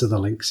port it to the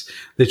Lynx,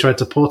 they tried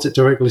to port it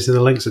directly to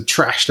the Lynx and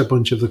trashed a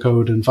bunch of the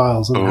code and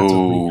files and had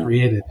to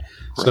recreate it.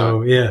 Right.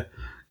 So, yeah.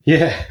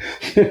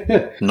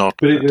 Not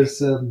but it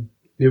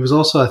was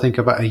also, I think,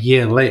 about a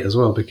year late as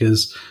well,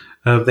 because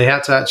they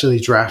had to actually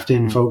draft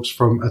in folks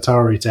from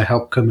Atari to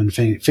help come and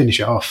finish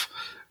it off,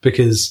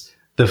 because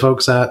the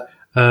folks at,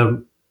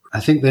 I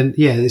think then,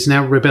 it's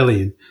now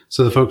Rebellion.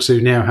 So the folks who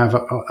now have,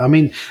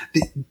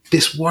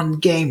 this one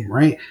game,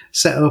 right,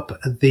 set up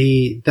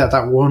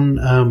that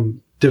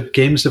one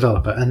games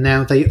developer, and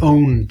now they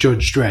own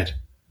Judge Dredd,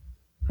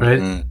 right?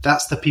 Mm-hmm.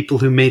 That's the people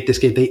who made this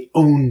game. They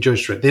own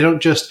Judge Dredd. They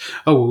don't just,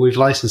 we've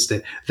licensed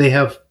it. They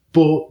have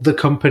bought the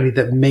company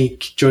that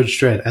make Judge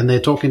Dredd, and they're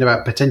talking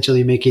about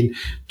potentially making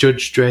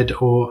Judge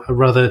Dredd, or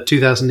rather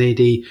 2000 AD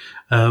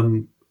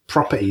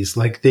properties.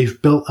 Like,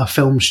 they've built a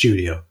film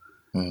studio.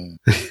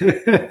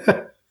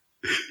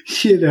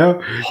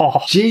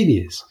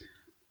 Genius.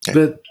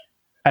 But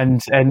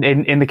and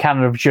in the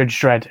canon of Judge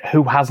Dredd,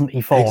 who hasn't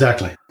he fought?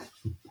 Exactly.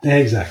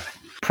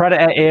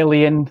 Predator,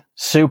 Alien,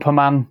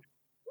 Superman,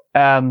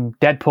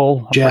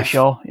 Deadpool. I'm pretty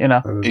sure.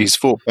 He's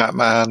fought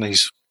Batman.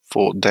 He's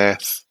fought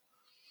Death.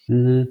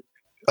 Mm-hmm.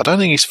 I don't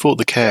think he's fought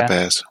the Care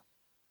Bears.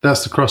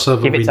 That's the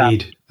crossover we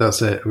need.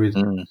 That's it.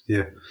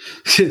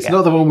 It's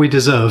not the one we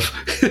deserve.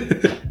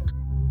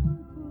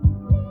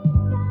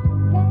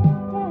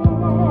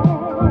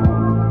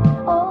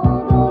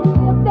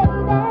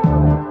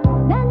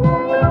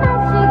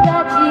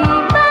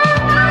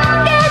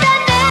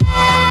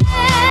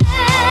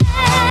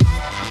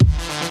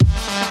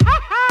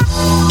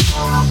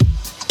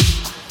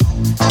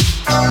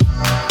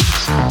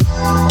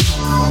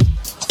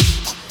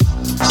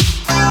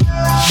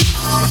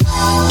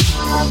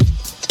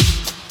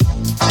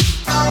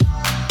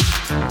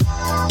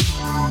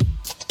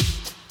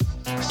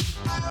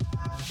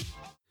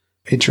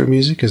 Intro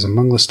music is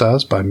Among the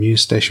Stars by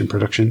Muse Station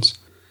Productions.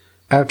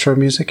 Outro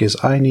music is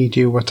I Need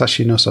You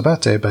Watashi no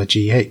Sabate by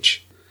GH.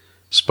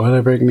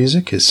 Spoiler break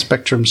music is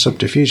Spectrum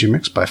Subdiffusion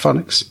Mix by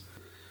Phonics.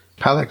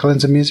 Palette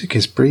cleanser music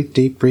is Breathe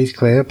Deep, Breathe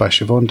Clear by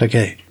Siobhan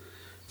Degay.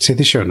 See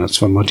the show notes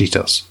for more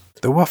details.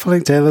 The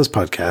Waffling Tailors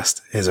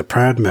podcast is a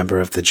proud member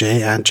of the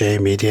J&J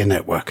Media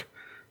Network.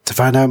 To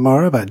find out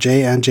more about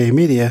J&J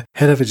Media,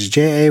 head over to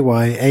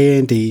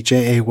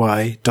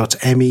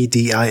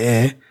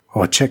jayandjay.media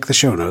or check the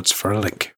show notes for a link.